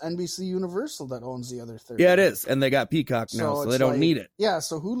think it's NBC Universal that owns the other third. Yeah, it is, and they got Peacock now, so they don't need it. Yeah,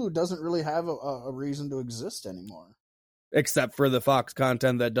 so Hulu doesn't really have a reason to exist anymore, except for the Fox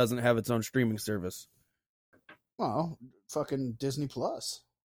content that doesn't have its own streaming service. Well, fucking Disney Plus.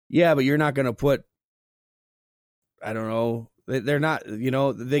 Yeah, but you're not going to put, I don't know, they're not, they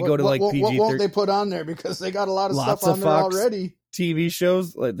go to like PG-13. What won't they put on there? Because they got a lot of Lots stuff of on there Fox already. TV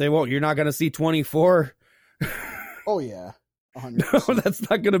shows, like they won't. You're not going to see 24. Oh, yeah. 100%. No, that's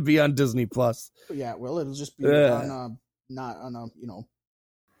not going to be on Disney Plus. Yeah, well, it'll just be on not on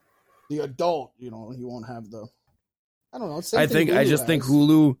the adult, you won't have the, I don't know. I just think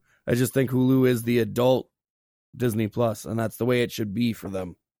Hulu is the adult Disney Plus, and that's the way it should be for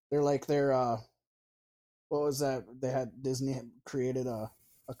them. They're like what was that? Disney had created a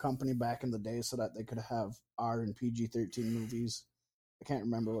company back in the day so that they could have R and PG-13 movies. I can't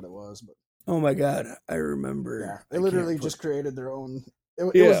remember what it was, but oh my god, I remember. Yeah, they literally just created their own.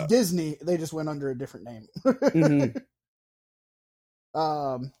 It was Disney. They just went under a different name. Mm-hmm.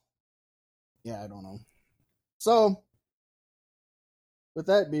 Yeah, I don't know. So, with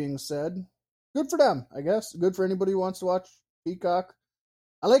that being said, good for them, I guess. Good for anybody who wants to watch Peacock.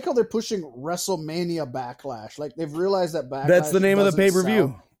 I like how they're pushing WrestleMania Backlash. Like, they've realized that Backlash. That's the name of the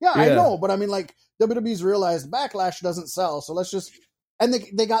pay-per-view. Yeah, I know, but I mean, like, WWE's realized Backlash doesn't sell, so let's just. And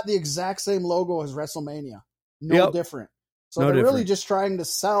they got the exact same logo as WrestleMania. No different. So they're really just trying to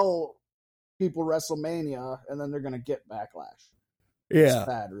sell people WrestleMania, and then they're going to get Backlash. Yeah. It's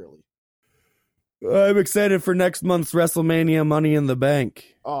bad, really. I'm excited for next month's WrestleMania Money in the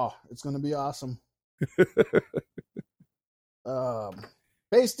Bank. Oh, it's going to be awesome.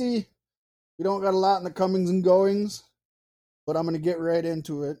 Pasty, we don't got a lot in the comings and goings, but I'm going to get right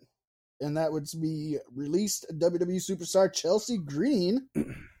into it. And that would be released WWE superstar Chelsea Green,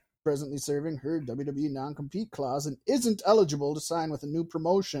 presently serving her WWE non-compete clause and isn't eligible to sign with a new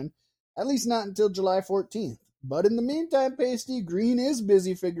promotion, at least not until July 14th. But in the meantime, Pasty, Green is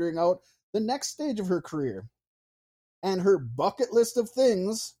busy figuring out the next stage of her career. And her bucket list of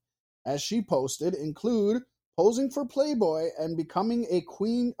things, as she posted, include posing for Playboy and becoming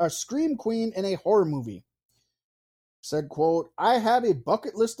a scream queen in a horror movie. Said, quote, I have a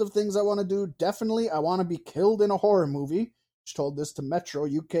bucket list of things I want to do. Definitely, I want to be killed in a horror movie. She told this to Metro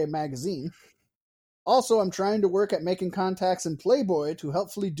UK magazine. Also, I'm trying to work at making contacts in Playboy to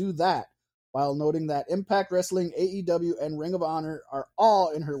helpfully do that, while noting that Impact Wrestling, AEW, and Ring of Honor are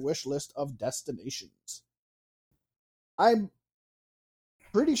all in her wish list of destinations. I'm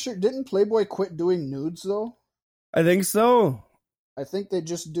pretty sure, didn't Playboy quit doing nudes, though? I think so. I think they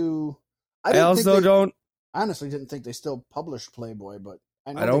just do... I honestly didn't think they still published Playboy, but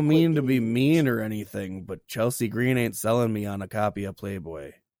I don't mean to be mean or anything, but Chelsea Green ain't selling me on a copy of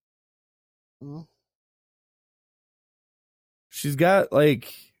Playboy. Well, She's got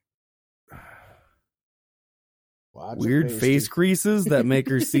like weird face creases that make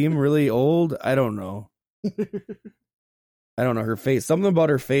her seem really old. I don't know. I don't know her face. Something about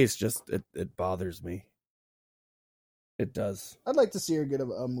her face just it bothers me. It does. I'd like to see her get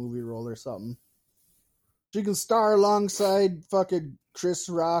a movie role or something. She can star alongside fucking Chris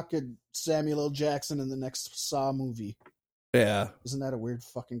Rock and Samuel L. Jackson in the next Saw movie. Yeah. Isn't that a weird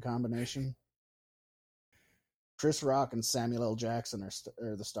fucking combination? Chris Rock and Samuel L. Jackson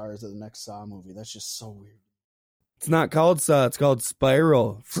are the stars of the next Saw movie. That's just so weird. It's not called Saw. It's called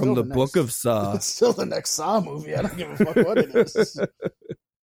Spiral from the Book of Saw. It's still the next Saw movie. I don't give a fuck what it is.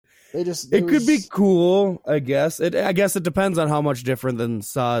 It could be cool, I guess. I guess it depends on how much different than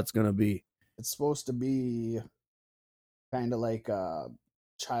Saw it's going to be. It's supposed to be kind of like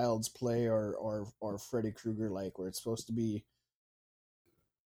Child's Play or Freddy Krueger, like where it's supposed to be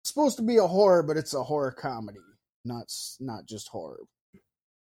a horror, but it's a horror comedy, not just horror.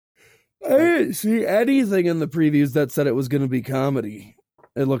 I didn't see anything in the previews that said it was going to be comedy.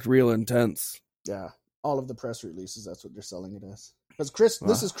 It looked real intense. Yeah, all of the press releases, that's what they're selling it as. Because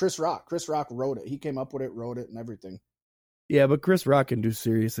this is Chris Rock. Chris Rock wrote it. He came up with it, wrote it, and everything. Yeah, but Chris Rock can do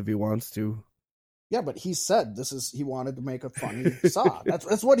serious if he wants to. Yeah, but he said he wanted to make a funny Saw.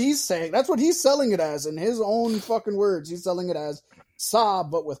 That's what he's saying. That's what he's selling it as in his own fucking words. He's selling it as Saw,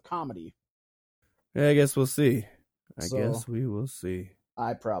 but with comedy. Yeah, I guess we'll see. I guess we will see.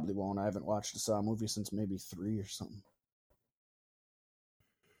 I probably won't. I haven't watched a Saw movie since maybe 3 or something.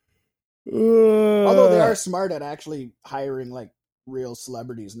 Although they are smart at actually hiring like real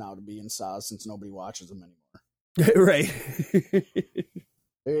celebrities now to be in Saws since nobody watches them anymore. Right.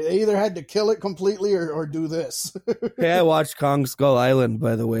 They either had to kill it completely or do this. Hey, I watched Kong Skull Island,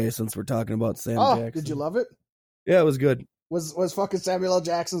 by the way, since we're talking about Sam Jackson. Did you love it? Yeah, it was good. Was fucking Samuel L.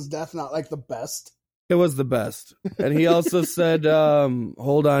 Jackson's death not like the best? It was the best. And he also said,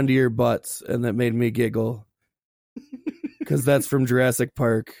 hold on to your butts, and that made me giggle. Because that's from Jurassic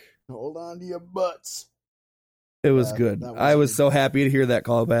Park. Hold on to your butts. It was good. I was so happy to hear that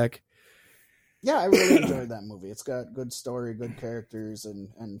callback. Yeah, I really enjoyed that movie. It's got good story, good characters,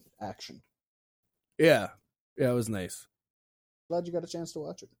 and action. Yeah. Yeah, it was nice. Glad you got a chance to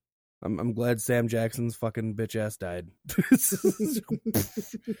watch it. I'm glad Sam Jackson's fucking bitch ass died.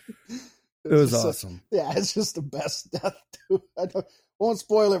 It was awesome. It's just the best death, too. Won't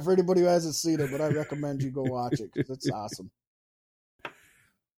spoil it for anybody who hasn't seen it, but I recommend you go watch it because it's awesome.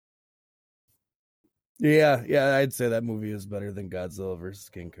 Yeah, I'd say that movie is better than Godzilla vs.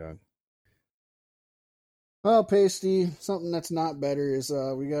 King Kong. Well, Pasty, something that's not better is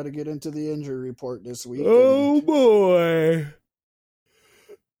we got to get into the injury report this week. Oh, boy.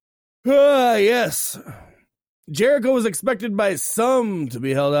 Yes. Jericho was expected by some to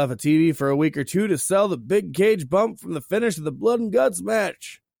be held off of TV for a week or two to sell the big cage bump from the finish of the Blood and Guts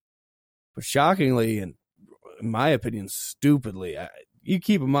match. But shockingly, and in my opinion, stupidly, you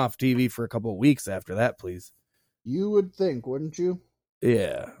keep him off TV for a couple of weeks after that, please. You would think, wouldn't you?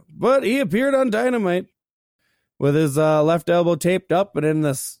 Yeah. But he appeared on Dynamite with his left elbow taped up and in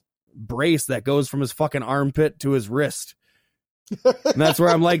this brace that goes from his fucking armpit to his wrist. And that's where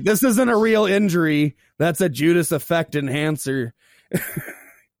I'm like, this isn't a real injury. That's a Judas Effect enhancer.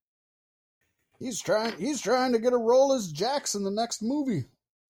 He's trying to get a role as Jax in the next movie.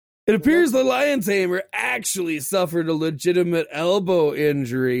 It appears the Lion Tamer actually suffered a legitimate elbow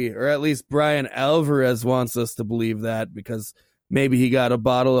injury, or at least Brian Alvarez wants us to believe that, because maybe he got a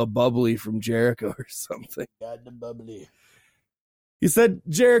bottle of bubbly from Jericho or something. Got the bubbly. He said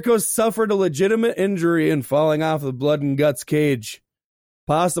Jericho suffered a legitimate injury in falling off the Blood and Guts cage,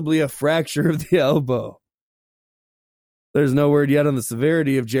 possibly a fracture of the elbow. There's no word yet on the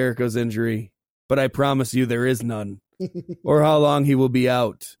severity of Jericho's injury, but I promise you there is none, or how long he will be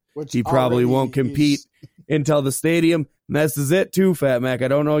out. He probably won't compete until the stadium. And this is it too, Fat Mac. I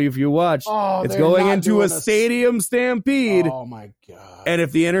don't know if you watched. It's going into a stadium stampede. Oh my God. And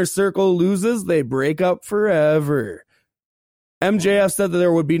if the Inner Circle loses, they break up forever. MJF said that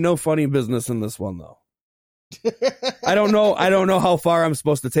there would be no funny business in this one, though. I don't know how far I'm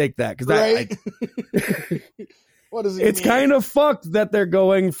supposed to take that, because right? What does it it's mean? kind of fucked that they're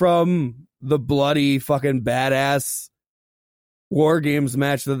going from the bloody fucking badass War Games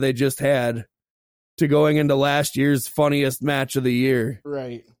match that they just had to going into last year's funniest match of the year.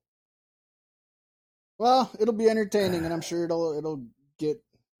 Right. Well, it'll be entertaining, and I'm sure it'll get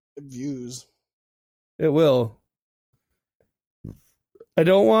views. It will. I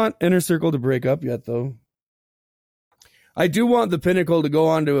don't want Inner Circle to break up yet, though. I do want the Pinnacle to go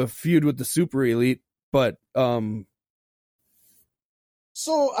on to a feud with the Super Elite, but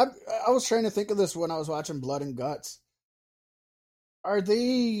So I was trying to think of this when I was watching Blood and Guts. Are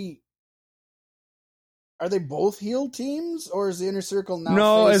they both heel teams, or is the Inner Circle now?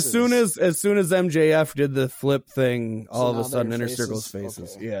 No, faces? as soon as MJF did the flip thing, So all of now a sudden they're Inner faces? Circle's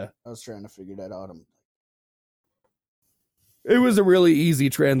faces. Okay. Yeah. I was trying to figure that out. It was a really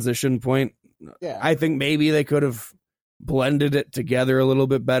easy transition point. Yeah, I think maybe they could have blended it together a little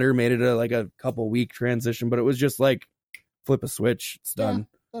bit better, made it a couple week transition, but it was just like flip a switch, it's done.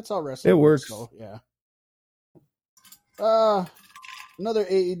 that's all wrestling. It works. So, yeah. Another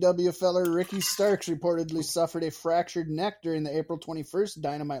AEW feller, Ricky Starks, reportedly suffered a fractured neck during the April 21st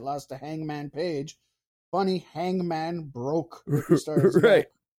Dynamite loss to Hangman Page. Funny, Hangman broke Ricky Starks' Right.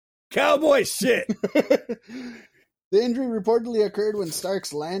 neck. Cowboy shit. The injury reportedly occurred when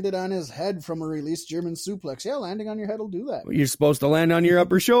Starks landed on his head from a released German suplex. Yeah, landing on your head will do that. You're supposed to land on your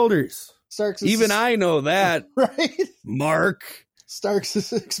upper shoulders. Starks Even I know that, right? Mark. Starks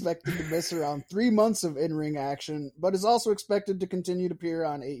is expected to miss around 3 months of in-ring action, but is also expected to continue to appear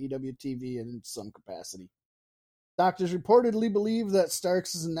on AEW TV in some capacity. Doctors reportedly believe that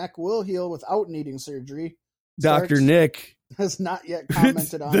Starks' neck will heal without needing surgery. Dr. Starks Nick has not yet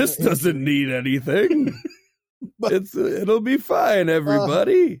commented on this the doesn't injury. need anything. But- It'll be fine,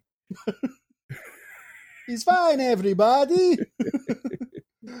 everybody. He's fine, everybody.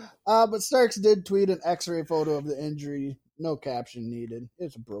 But Starks did tweet an X-ray photo of the injury. No caption needed.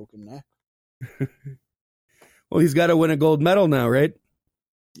 It's a broken neck. Well, he's got to win a gold medal now, right?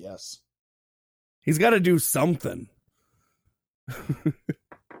 Yes. He's got to do something.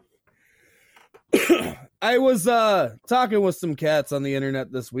 I was talking with some cats on the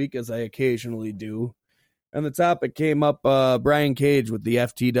internet this week, as I occasionally do. And the topic came up, Brian Cage with the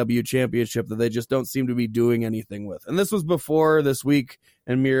FTW championship that they just don't seem to be doing anything with. And this was before this week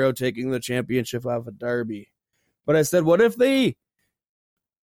and Miro taking the championship off of Darby. But I said, what if they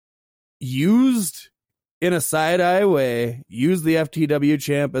used, in a side-eye way, used the FTW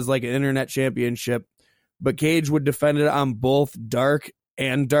champ as like an internet championship, but Cage would defend it on both Dark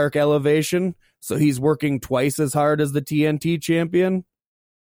and Dark Elevation, so he's working twice as hard as the TNT champion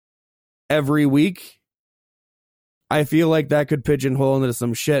every week? I feel like that could pigeonhole into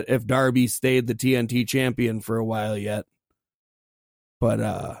some shit if Darby stayed the TNT champion for a while yet. But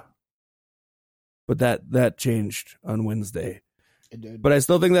that changed on Wednesday. It did. But I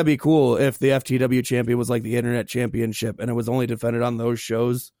still think that'd be cool if the FTW champion was like the internet championship and it was only defended on those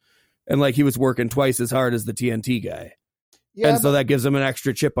shows. And like he was working twice as hard as the TNT guy. Yeah, and so that gives him an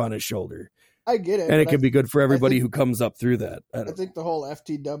extra chip on his shoulder. I get it. And it but could be good for everybody think- who comes up through that. I think the whole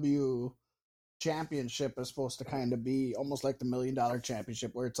FTW championship is supposed to kind of be almost like the $1 Million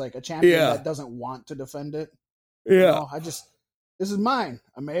championship, where it's like a champion that doesn't want to defend it. Yeah. You know, this is mine.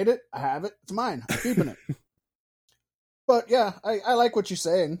 I made it. I have it. It's mine. I'm keeping it. But yeah, I like what you're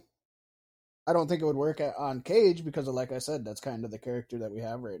saying. I don't think it would work on Cage because of, like I said, that's kind of the character that we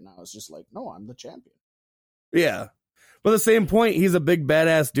have right now. It's just like, no, I'm the champion. Yeah. But at the same point, he's a big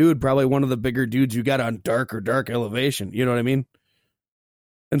badass dude, probably one of the bigger dudes you got on Dark or Dark Elevation. You know what I mean?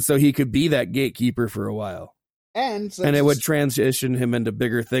 And so he could be that gatekeeper for a while. And it would transition him into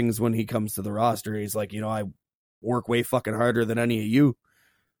bigger things when he comes to the roster. He's like, I work way fucking harder than any of you.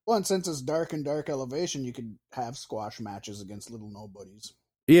 Well, and since it's Dark and Dark Elevation, you could have squash matches against little nobodies.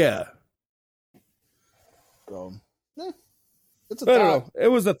 Yeah. So, it's a I thought. don't know. It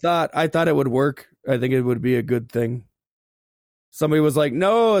was a thought. I thought it would work. I think it would be a good thing. Somebody was like,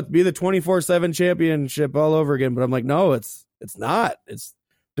 no, it'd be the 24/7 championship all over again. But I'm like, no, it's not. It's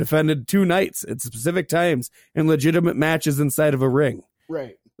defended 2 nights at specific times and legitimate matches inside of a ring.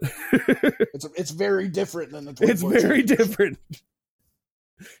 Right. It's very different than the 24 It's very different.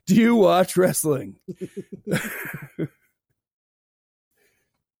 Do you watch wrestling?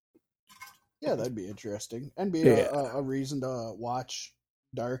 Yeah, that'd be interesting. And be a reason to watch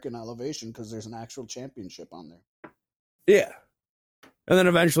Dark and Elevation because there's an actual championship on there. Yeah. And then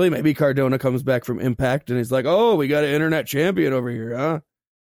eventually maybe Cardona comes back from Impact and he's like, oh, we got an internet champion over here, huh?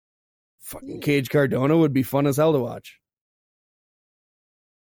 Fucking Cage Cardona would be fun as hell to watch.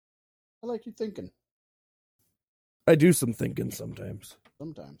 I like you thinking. I do some thinking sometimes.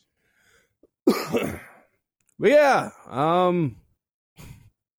 Sometimes. But yeah,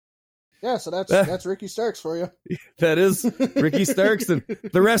 Yeah, so that's Ricky Starks for you. that is Ricky Starks and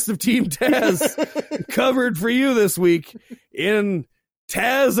the rest of Team Taz covered for you this week in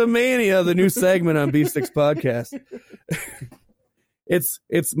Tazmania, the new segment on B-Sticks Podcast.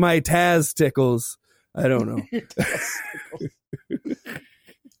 It's my Taz tickles. I don't know.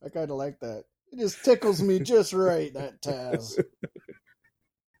 I kind of like that. It just tickles me just right, that Taz.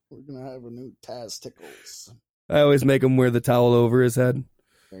 We're going to have a new Taz tickles. I always make him wear the towel over his head.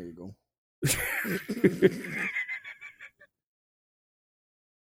 There you go.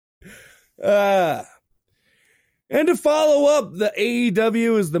 And to follow up, the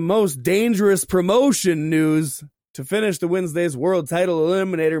AEW is the most dangerous promotion news. To finish the Wednesday's world title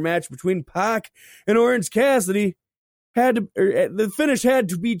eliminator match between Pac and Orange Cassidy, the finish had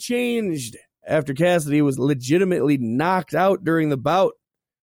to be changed after Cassidy was legitimately knocked out during the bout.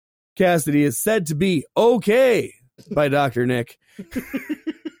 Cassidy is said to be okay by Dr. Nick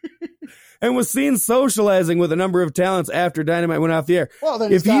and was seen socializing with a number of talents after Dynamite went off the air. Well,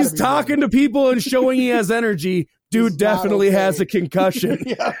 if he's talking to people and showing he has energy, dude definitely has a concussion.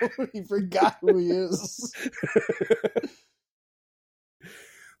 Yeah, he forgot who he is.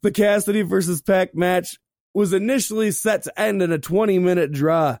 The Cassidy versus Pac match was initially set to end in a 20-minute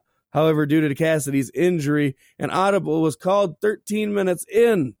draw. However, due to Cassidy's injury, an audible was called 13 minutes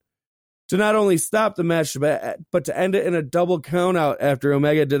in to not only stop the match, but to end it in a double countout after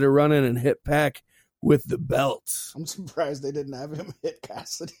Omega did a run-in and hit Pac with the belt. I'm surprised they didn't have him hit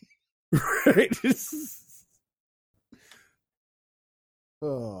Cassidy. Right?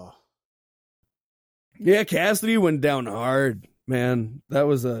 Oh. Yeah, Cassidy went down hard, man. That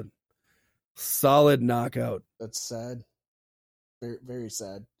was a solid knockout. That's sad. Very, very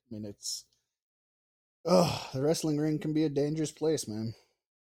sad. I mean, the wrestling ring can be a dangerous place, man.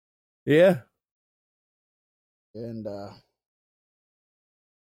 Yeah. And,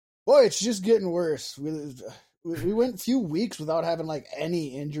 boy, it's just getting worse. We went a few weeks without having, like,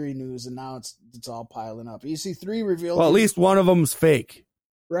 any injury news, and now it's all piling up. EC3 revealed... Well, at least one of them's fake.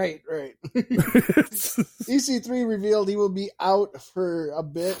 Right. EC3 revealed he will be out for a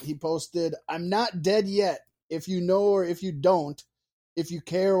bit. He posted, "I'm not dead yet. If you know or if you don't, if you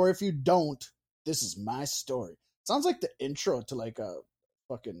care or if you don't, this is my story." Sounds like the intro to like a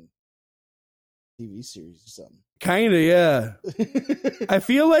fucking TV series or something. Kinda, yeah. I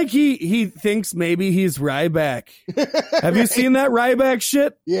feel like he thinks maybe he's Ryback. Have you seen that Ryback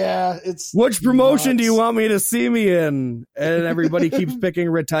shit? Yeah, it's which promotion nuts. do you want me to see me in? And everybody keeps picking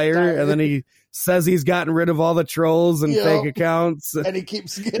retire, and then he says he's gotten rid of all the trolls and fake accounts. And he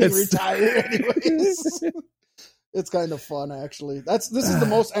keeps getting retired anyways. It's kind of fun, actually. This is the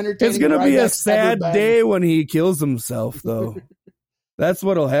most entertaining. It's gonna be a sad ever been. day when he kills himself, though. That's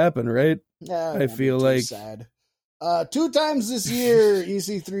what'll happen, right? Yeah, I feel like sad. 2 times this year,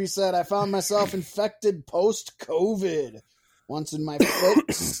 EC3 said, I found myself infected post-COVID. Once in my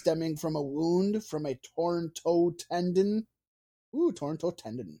foot, stemming from a wound from a torn toe tendon. Ooh, torn toe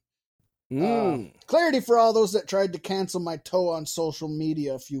tendon. Clarity for all those that tried to cancel my toe on social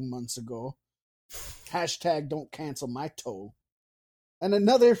media a few months ago. Hashtag don't cancel my toe. And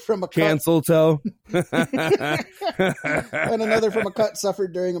another from a cancel toe. And another from a cut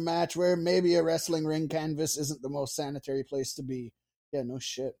suffered during a match where maybe a wrestling ring canvas isn't the most sanitary place to be. Yeah, no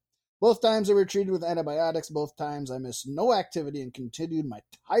shit. Both times I were treated with antibiotics. Both times I missed no activity and continued my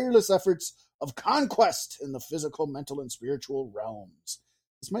tireless efforts of conquest in the physical, mental, and spiritual realms.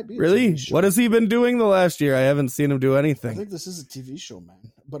 This might be a really? TV show. What has he been doing the last year? I haven't seen him do anything. I think this is a TV show,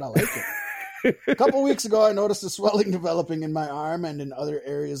 man. But I like it. A couple weeks ago, I noticed a swelling developing in my arm and in other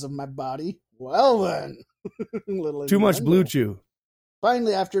areas of my body. Well, then. Too much Blue Chew.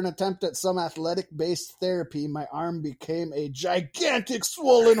 Finally, after an attempt at some athletic-based therapy, my arm became a gigantic,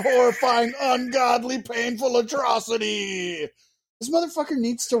 swollen, horrifying, ungodly, painful atrocity. This motherfucker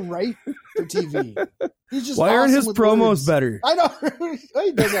needs to write for TV. He's just Why aren't his promos words. better? I know.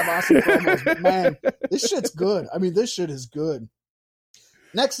 He does have awesome promos, but man, this shit's good. I mean, this shit is good.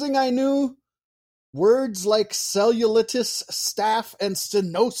 Next thing I knew, words like cellulitis, staph, and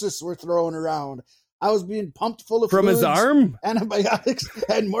stenosis were thrown around. I was being pumped full of from fluids, his arm, antibiotics,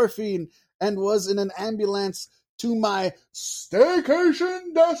 and morphine, and was in an ambulance to my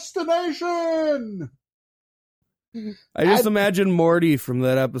staycation destination. I just imagine Morty from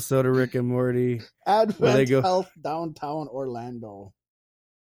that episode of Rick and Morty. Advent Health, downtown Orlando.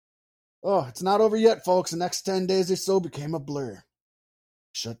 Oh, it's not over yet, folks. The next 10 days or so became a blur.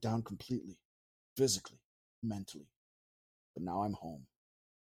 Shut down completely, physically, mentally. But now I'm home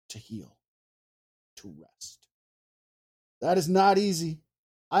to heal, to rest. That is not easy.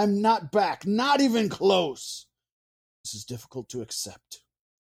 I'm not back, not even close. This is difficult to accept.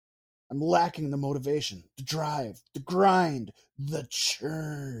 I'm lacking the motivation, the drive, the grind, the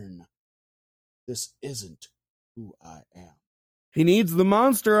churn. This isn't who I am. He needs the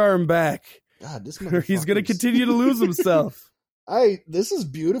monster arm back. God, this he's going to continue to lose himself. This is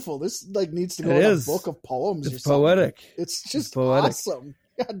beautiful. This needs to go in a book of poems. It's poetic. It's just awesome.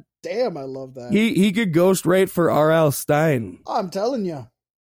 God damn, I love that. He could ghost write for R.L. Stine. Oh, I'm telling you,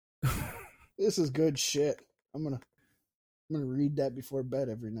 this is good shit. I'm gonna read that before bed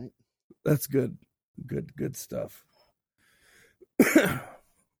every night. That's good. Good stuff.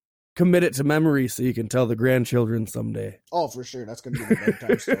 commit it to memory so you can tell the grandchildren someday. Oh, for sure. That's going to be the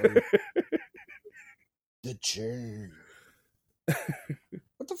bedtime story. The churn.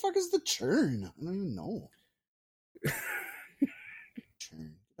 What the fuck is the churn? I don't even know.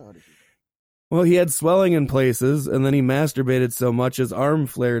 Churn. Get out of here. Well, he had swelling in places, and then he masturbated so much his arm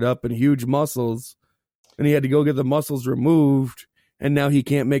flared up and huge muscles, and he had to go get the muscles removed, and now he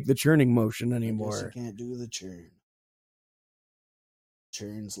can't make the churning motion anymore. I guess he can't do the churn.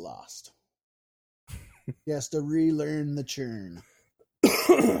 Churn's lost. He has to relearn the churn.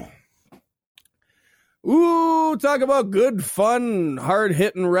 Ooh, talk about good, fun,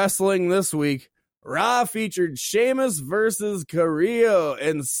 hard-hitting wrestling this week. Raw featured Sheamus versus Carrillo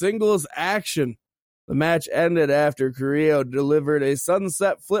in singles action. The match ended after Carrillo delivered a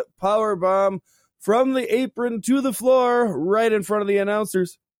sunset flip powerbomb from the apron to the floor right in front of the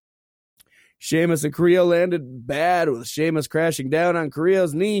announcers. Sheamus and Carrillo landed bad, with Sheamus crashing down on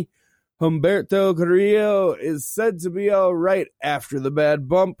Carrillo's knee. Humberto Carrillo is said to be all right after the bad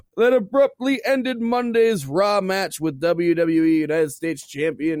bump that abruptly ended Monday's Raw match with WWE United States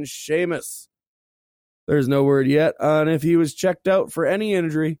Champion Sheamus. There's no word yet on if he was checked out for any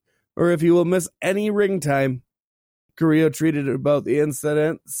injury or if he will miss any ring time. Carrillo tweeted about the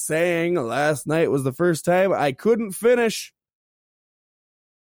incident, saying, "Last night was the first time I couldn't finish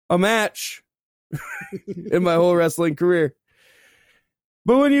a match in my whole wrestling career.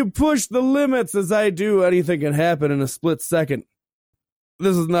 But when you push the limits as I do, anything can happen in a split second.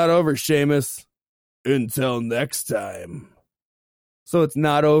 This is not over, Sheamus. Until next time." So it's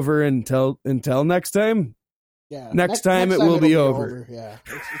not over until next time? Yeah. Next time it will be over. Yeah.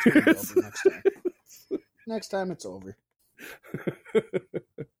 It's going to be over next time. Next time it's over.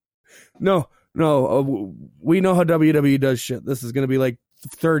 No. We know how WWE does shit. This is going to be like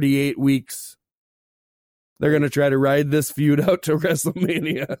 38 weeks. They're going to try to ride this feud out to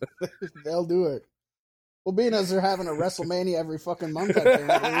WrestleMania. They'll do it. Well, being as they're having a WrestleMania every fucking month,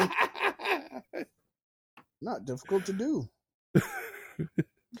 apparently. Not difficult to do.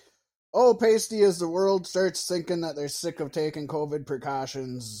 Oh, Pasty, as the world starts thinking that they're sick of taking COVID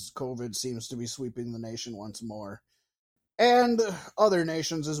precautions, COVID seems to be sweeping the nation once more. And other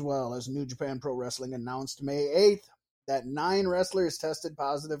nations as well, as New Japan Pro Wrestling announced May 8th that 9 wrestlers tested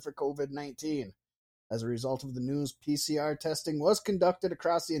positive for COVID-19. As a result of the news, PCR testing was conducted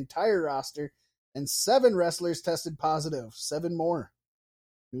across the entire roster, and 7 wrestlers tested positive, 7 more.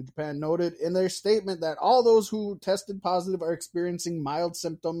 New Japan noted in their statement that all those who tested positive are experiencing mild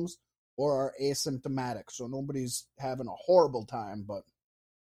symptoms or are asymptomatic. So nobody's having a horrible time, but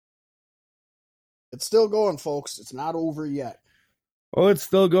it's still going, folks. It's not over yet. Oh, it's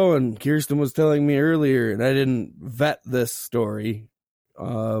still going. Kirsten was telling me earlier, and I didn't vet this story,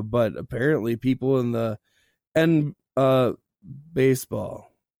 but apparently people in the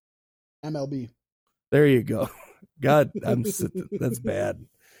baseball. MLB. There you go. God, that's bad.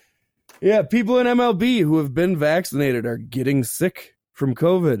 Yeah, people in MLB who have been vaccinated are getting sick from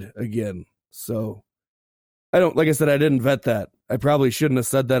COVID again. So like I said, I didn't vet that. I probably shouldn't have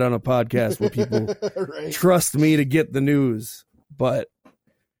said that on a podcast where people right. Trust me to get the news. But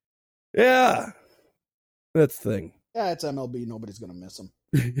yeah, that's the thing. Yeah, it's MLB. Nobody's going to miss them.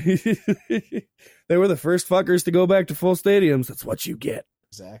 They were the first fuckers to go back to full stadiums. That's what you get.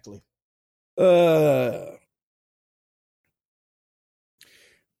 Exactly.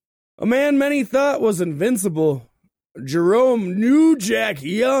 A man many thought was invincible, Jerome New Jack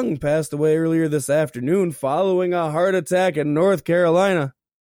Young, passed away earlier this afternoon following a heart attack in North Carolina.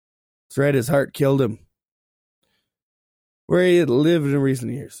 That's right, his heart killed him, where he had lived in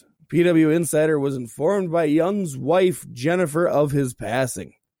recent years. PW Insider was informed by Young's wife, Jennifer, of his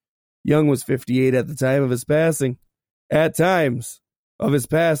passing. Young was 58 at the time of his passing. At times of his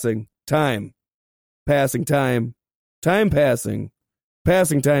passing, time passing.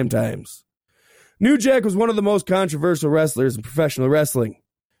 Passing time times. New Jack was one of the most controversial wrestlers in professional wrestling,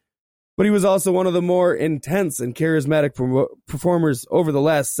 but he was also one of the more intense and charismatic performers over the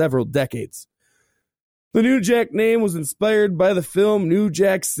last several decades. The New Jack name was inspired by the film New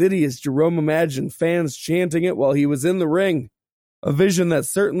Jack City, as Jerome imagined fans chanting it while he was in the ring, a vision that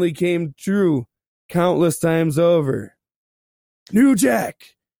certainly came true countless times over. New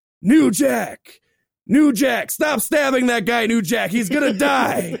Jack! New Jack! New Jack, stop stabbing that guy, New Jack. He's going to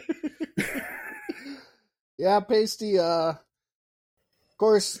die. Yeah, Pasty, of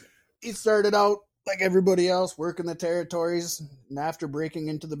course, he started out like everybody else, working the territories, and after breaking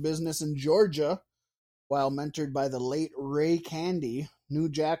into the business in Georgia, while mentored by the late Ray Candy, New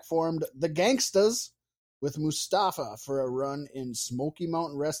Jack formed the Gangstas with Mustafa for a run in Smoky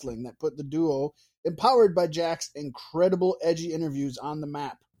Mountain Wrestling that put the duo, empowered by Jack's incredible edgy interviews, on the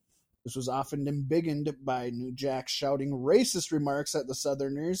map. This was often embiggened by New Jack shouting racist remarks at the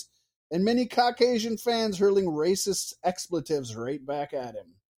Southerners, and many Caucasian fans hurling racist expletives right back at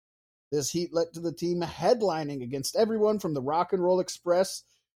him. This heat led to the team headlining against everyone from the Rock and Roll Express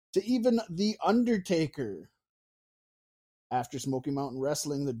to even The Undertaker. After Smoky Mountain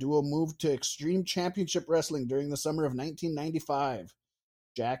Wrestling, the duo moved to Extreme Championship Wrestling during the summer of 1995.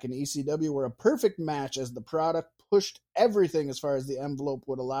 Jack and ECW were a perfect match as the product pushed everything as far as the envelope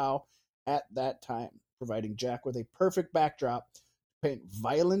would allow at that time, providing Jack with a perfect backdrop to paint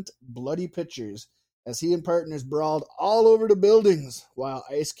violent, bloody pictures as he and partners brawled all over the buildings while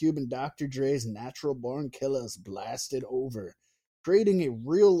Ice Cube and Dr. Dre's Natural Born Killers blasted over, creating a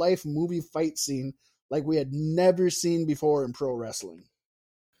real-life movie fight scene like we had never seen before in pro wrestling.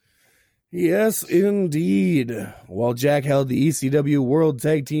 Yes, indeed. While Jack held the ECW World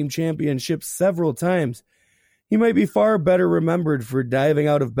Tag Team Championship several times, he might be far better remembered for diving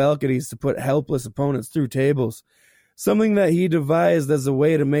out of balconies to put helpless opponents through tables, something that he devised as a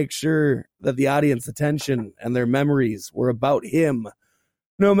way to make sure that the audience attention and their memories were about him,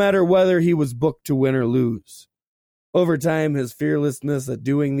 no matter whether he was booked to win or lose. Over time, his fearlessness at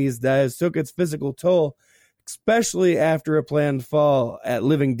doing these dives took its physical toll, especially after a planned fall at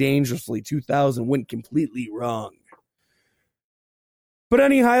Living Dangerously 2000 went completely wrong. But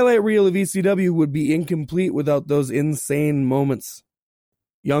any highlight reel of ECW would be incomplete without those insane moments.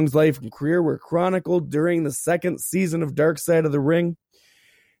 Young's life and career were chronicled during the second season of Dark Side of the Ring,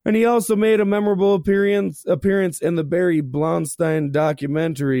 and he also made a memorable appearance in the Barry Blonstein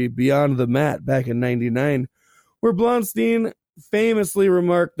documentary Beyond the Mat back in '99, where Blonstein famously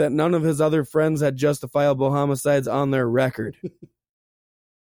remarked that none of his other friends had justifiable homicides on their record.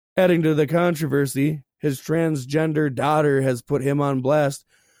 Adding to the controversy, his transgender daughter has put him on blast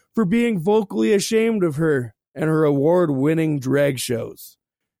for being vocally ashamed of her and her award-winning drag shows.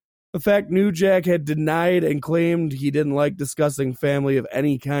 A fact New Jack had denied and claimed he didn't like discussing family of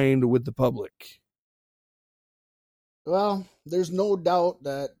any kind with the public. Well, there's no doubt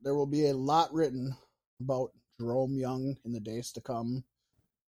that there will be a lot written about Jerome Young in the days to come.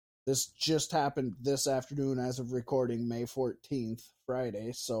 This just happened this afternoon as of recording, May 14th,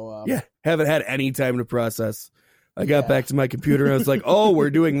 Friday. So haven't had any time to process. I got back to my computer and I was like, oh,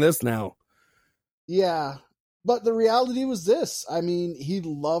 we're doing this now. Yeah, but the reality was this. I mean, he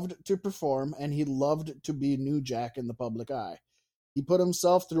loved to perform and he loved to be New Jack in the public eye. He put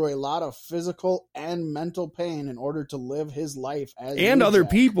himself through a lot of physical and mental pain in order to live his life as and New other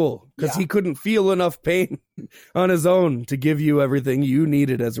Jack. people, because he couldn't feel enough pain on his own to give you everything you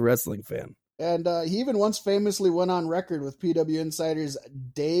needed as a wrestling fan. And he even once famously went on record with PW Insider's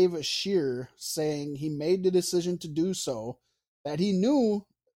Dave Shearer saying he made the decision to do so, that he knew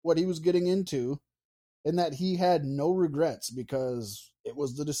what he was getting into, and that he had no regrets because it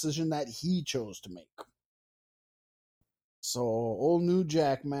was the decision that he chose to make. So old New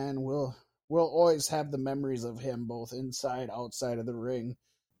Jack, man, we'll always have the memories of him both inside, outside of the ring,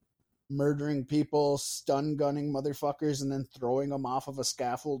 murdering people, stun gunning motherfuckers, and then throwing them off of a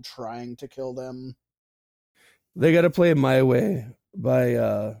scaffold trying to kill them. They got to play My Way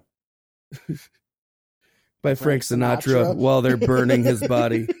by Frank Sinatra while they're burning his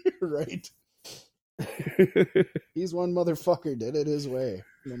body. Right. He's one motherfucker, did it his way,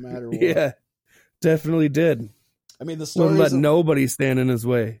 no matter what. Yeah, definitely did. I mean, wouldn't let nobody stand in his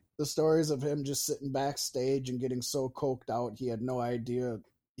way. The stories of him just sitting backstage and getting so coked out, he had no idea.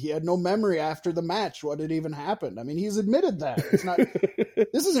 He had no memory after the match what had even happened. I mean, he's admitted that. It's not.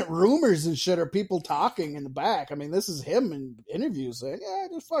 This isn't rumors and shit or people talking in the back. I mean, this is him in interviews saying, "Yeah, I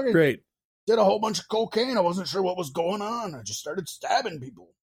just fucking did a whole bunch of cocaine. I wasn't sure what was going on. I just started stabbing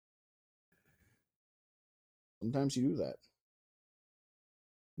people." Sometimes you do that.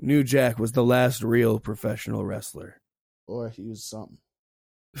 New Jack was the last real professional wrestler. Boy, he was something.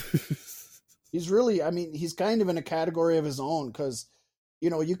 He's really, I mean, he's kind of in a category of his own because, you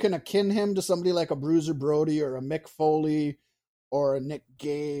know, you can akin him to somebody like a Bruiser Brody or a Mick Foley or a Nick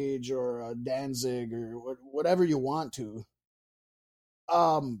Gage or a Danzig or whatever you want to.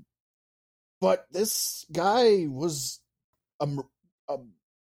 But this guy was I don't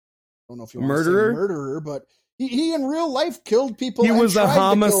know if you want to say murderer, but he in real life killed people. He was a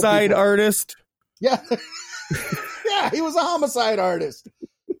homicide artist. Yeah. Yeah, he was a homicide artist.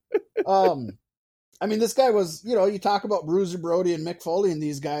 I mean, this guy was, you know, you talk about Bruiser Brody and Mick Foley and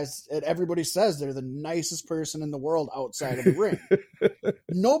these guys, and everybody says they're the nicest person in the world outside of the ring.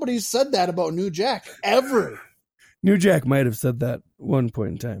 Nobody's said that about New Jack, ever. New Jack might have said that one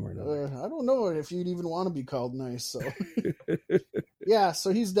point in time or another. I don't know if you'd even want to be called nice, so. Yeah, so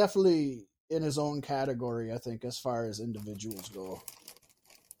he's definitely in his own category, I think, as far as individuals go.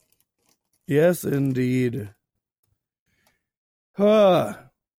 Yes, indeed. Huh.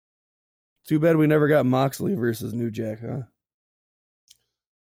 Too bad we never got Moxley versus New Jack, huh?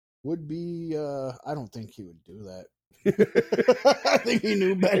 Would be, I don't think he would do that. I think he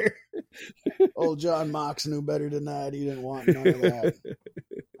knew better. Old John Mox knew better than that. He didn't want none of that.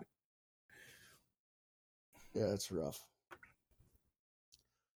 Yeah, it's rough.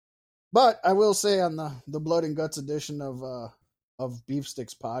 But I will say on the Blood and Guts edition of Beef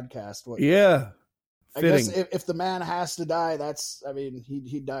Sticks podcast, yeah, I guess if the man has to die,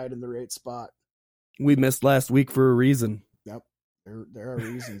 he died in the right spot. We missed last week for a reason. Yep, there are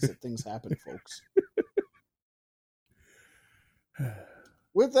reasons that things happen, folks.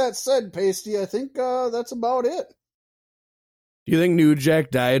 With that said, Pasty, I think that's about it. Do you think New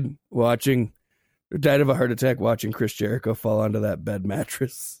Jack died of a heart attack watching Chris Jericho fall onto that bed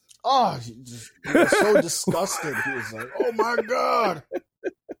mattress? Oh, he was so disgusted. He was like, "Oh my God,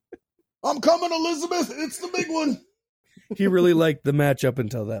 I'm coming, Elizabeth! It's the big one." He really liked the match up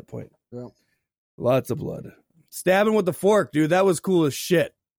until that point. Yeah. Lots of blood. Stabbing with the fork, dude. That was cool as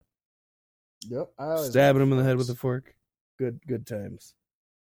shit. Yep. Stabbing him in the head with a fork. Good times.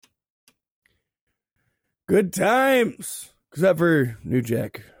 Good times. Except for New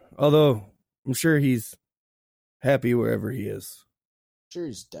Jack. Although, I'm sure he's happy wherever he is. Sure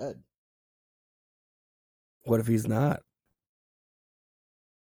he's dead. What if he's not?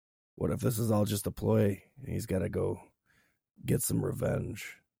 What if this is all just a ploy and he's got to go get some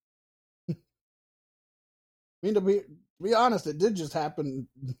revenge? I mean, to be honest, it did just happen.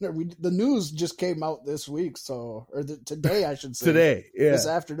 The news just came out this week, today, I should say. Today, yeah. This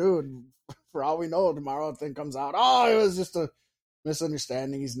afternoon. For all we know, tomorrow the thing comes out. Oh, it was just a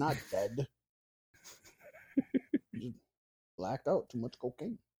misunderstanding. He's not dead. He blacked out. Too much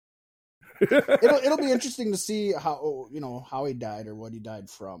cocaine. It'll be interesting to see how he died or what he died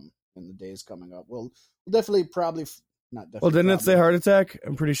from in the days coming up. We'll definitely not definitely. Well, didn't it say heart attack?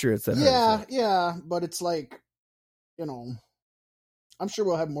 I'm pretty sure it said heart attack. Yeah, but it's like, I'm sure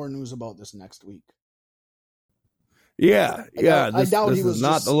we'll have more news about this next week. Yeah. I doubt this he was is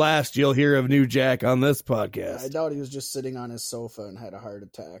not the last you'll hear of New Jack on this podcast. I doubt he was just sitting on his sofa and had a heart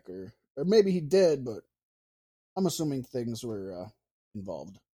attack, or maybe he did, but I'm assuming things were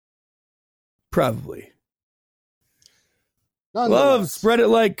involved. Probably. Love, spread it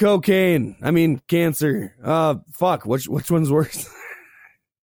like cocaine. I mean, cancer. Fuck, which one's worse?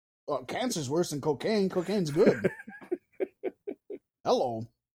 Well, cancer's worse than cocaine. Cocaine's good. Hello.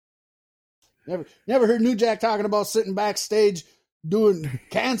 Never heard New Jack talking about sitting backstage doing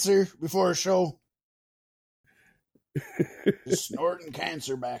cancer before a show. Just snorting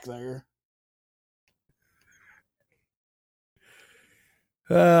cancer back there.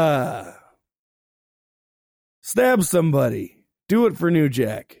 Stab somebody. Do it for New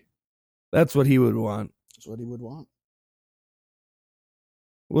Jack. That's what he would want. That's what he would want.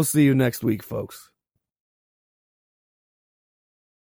 We'll see you next week, folks.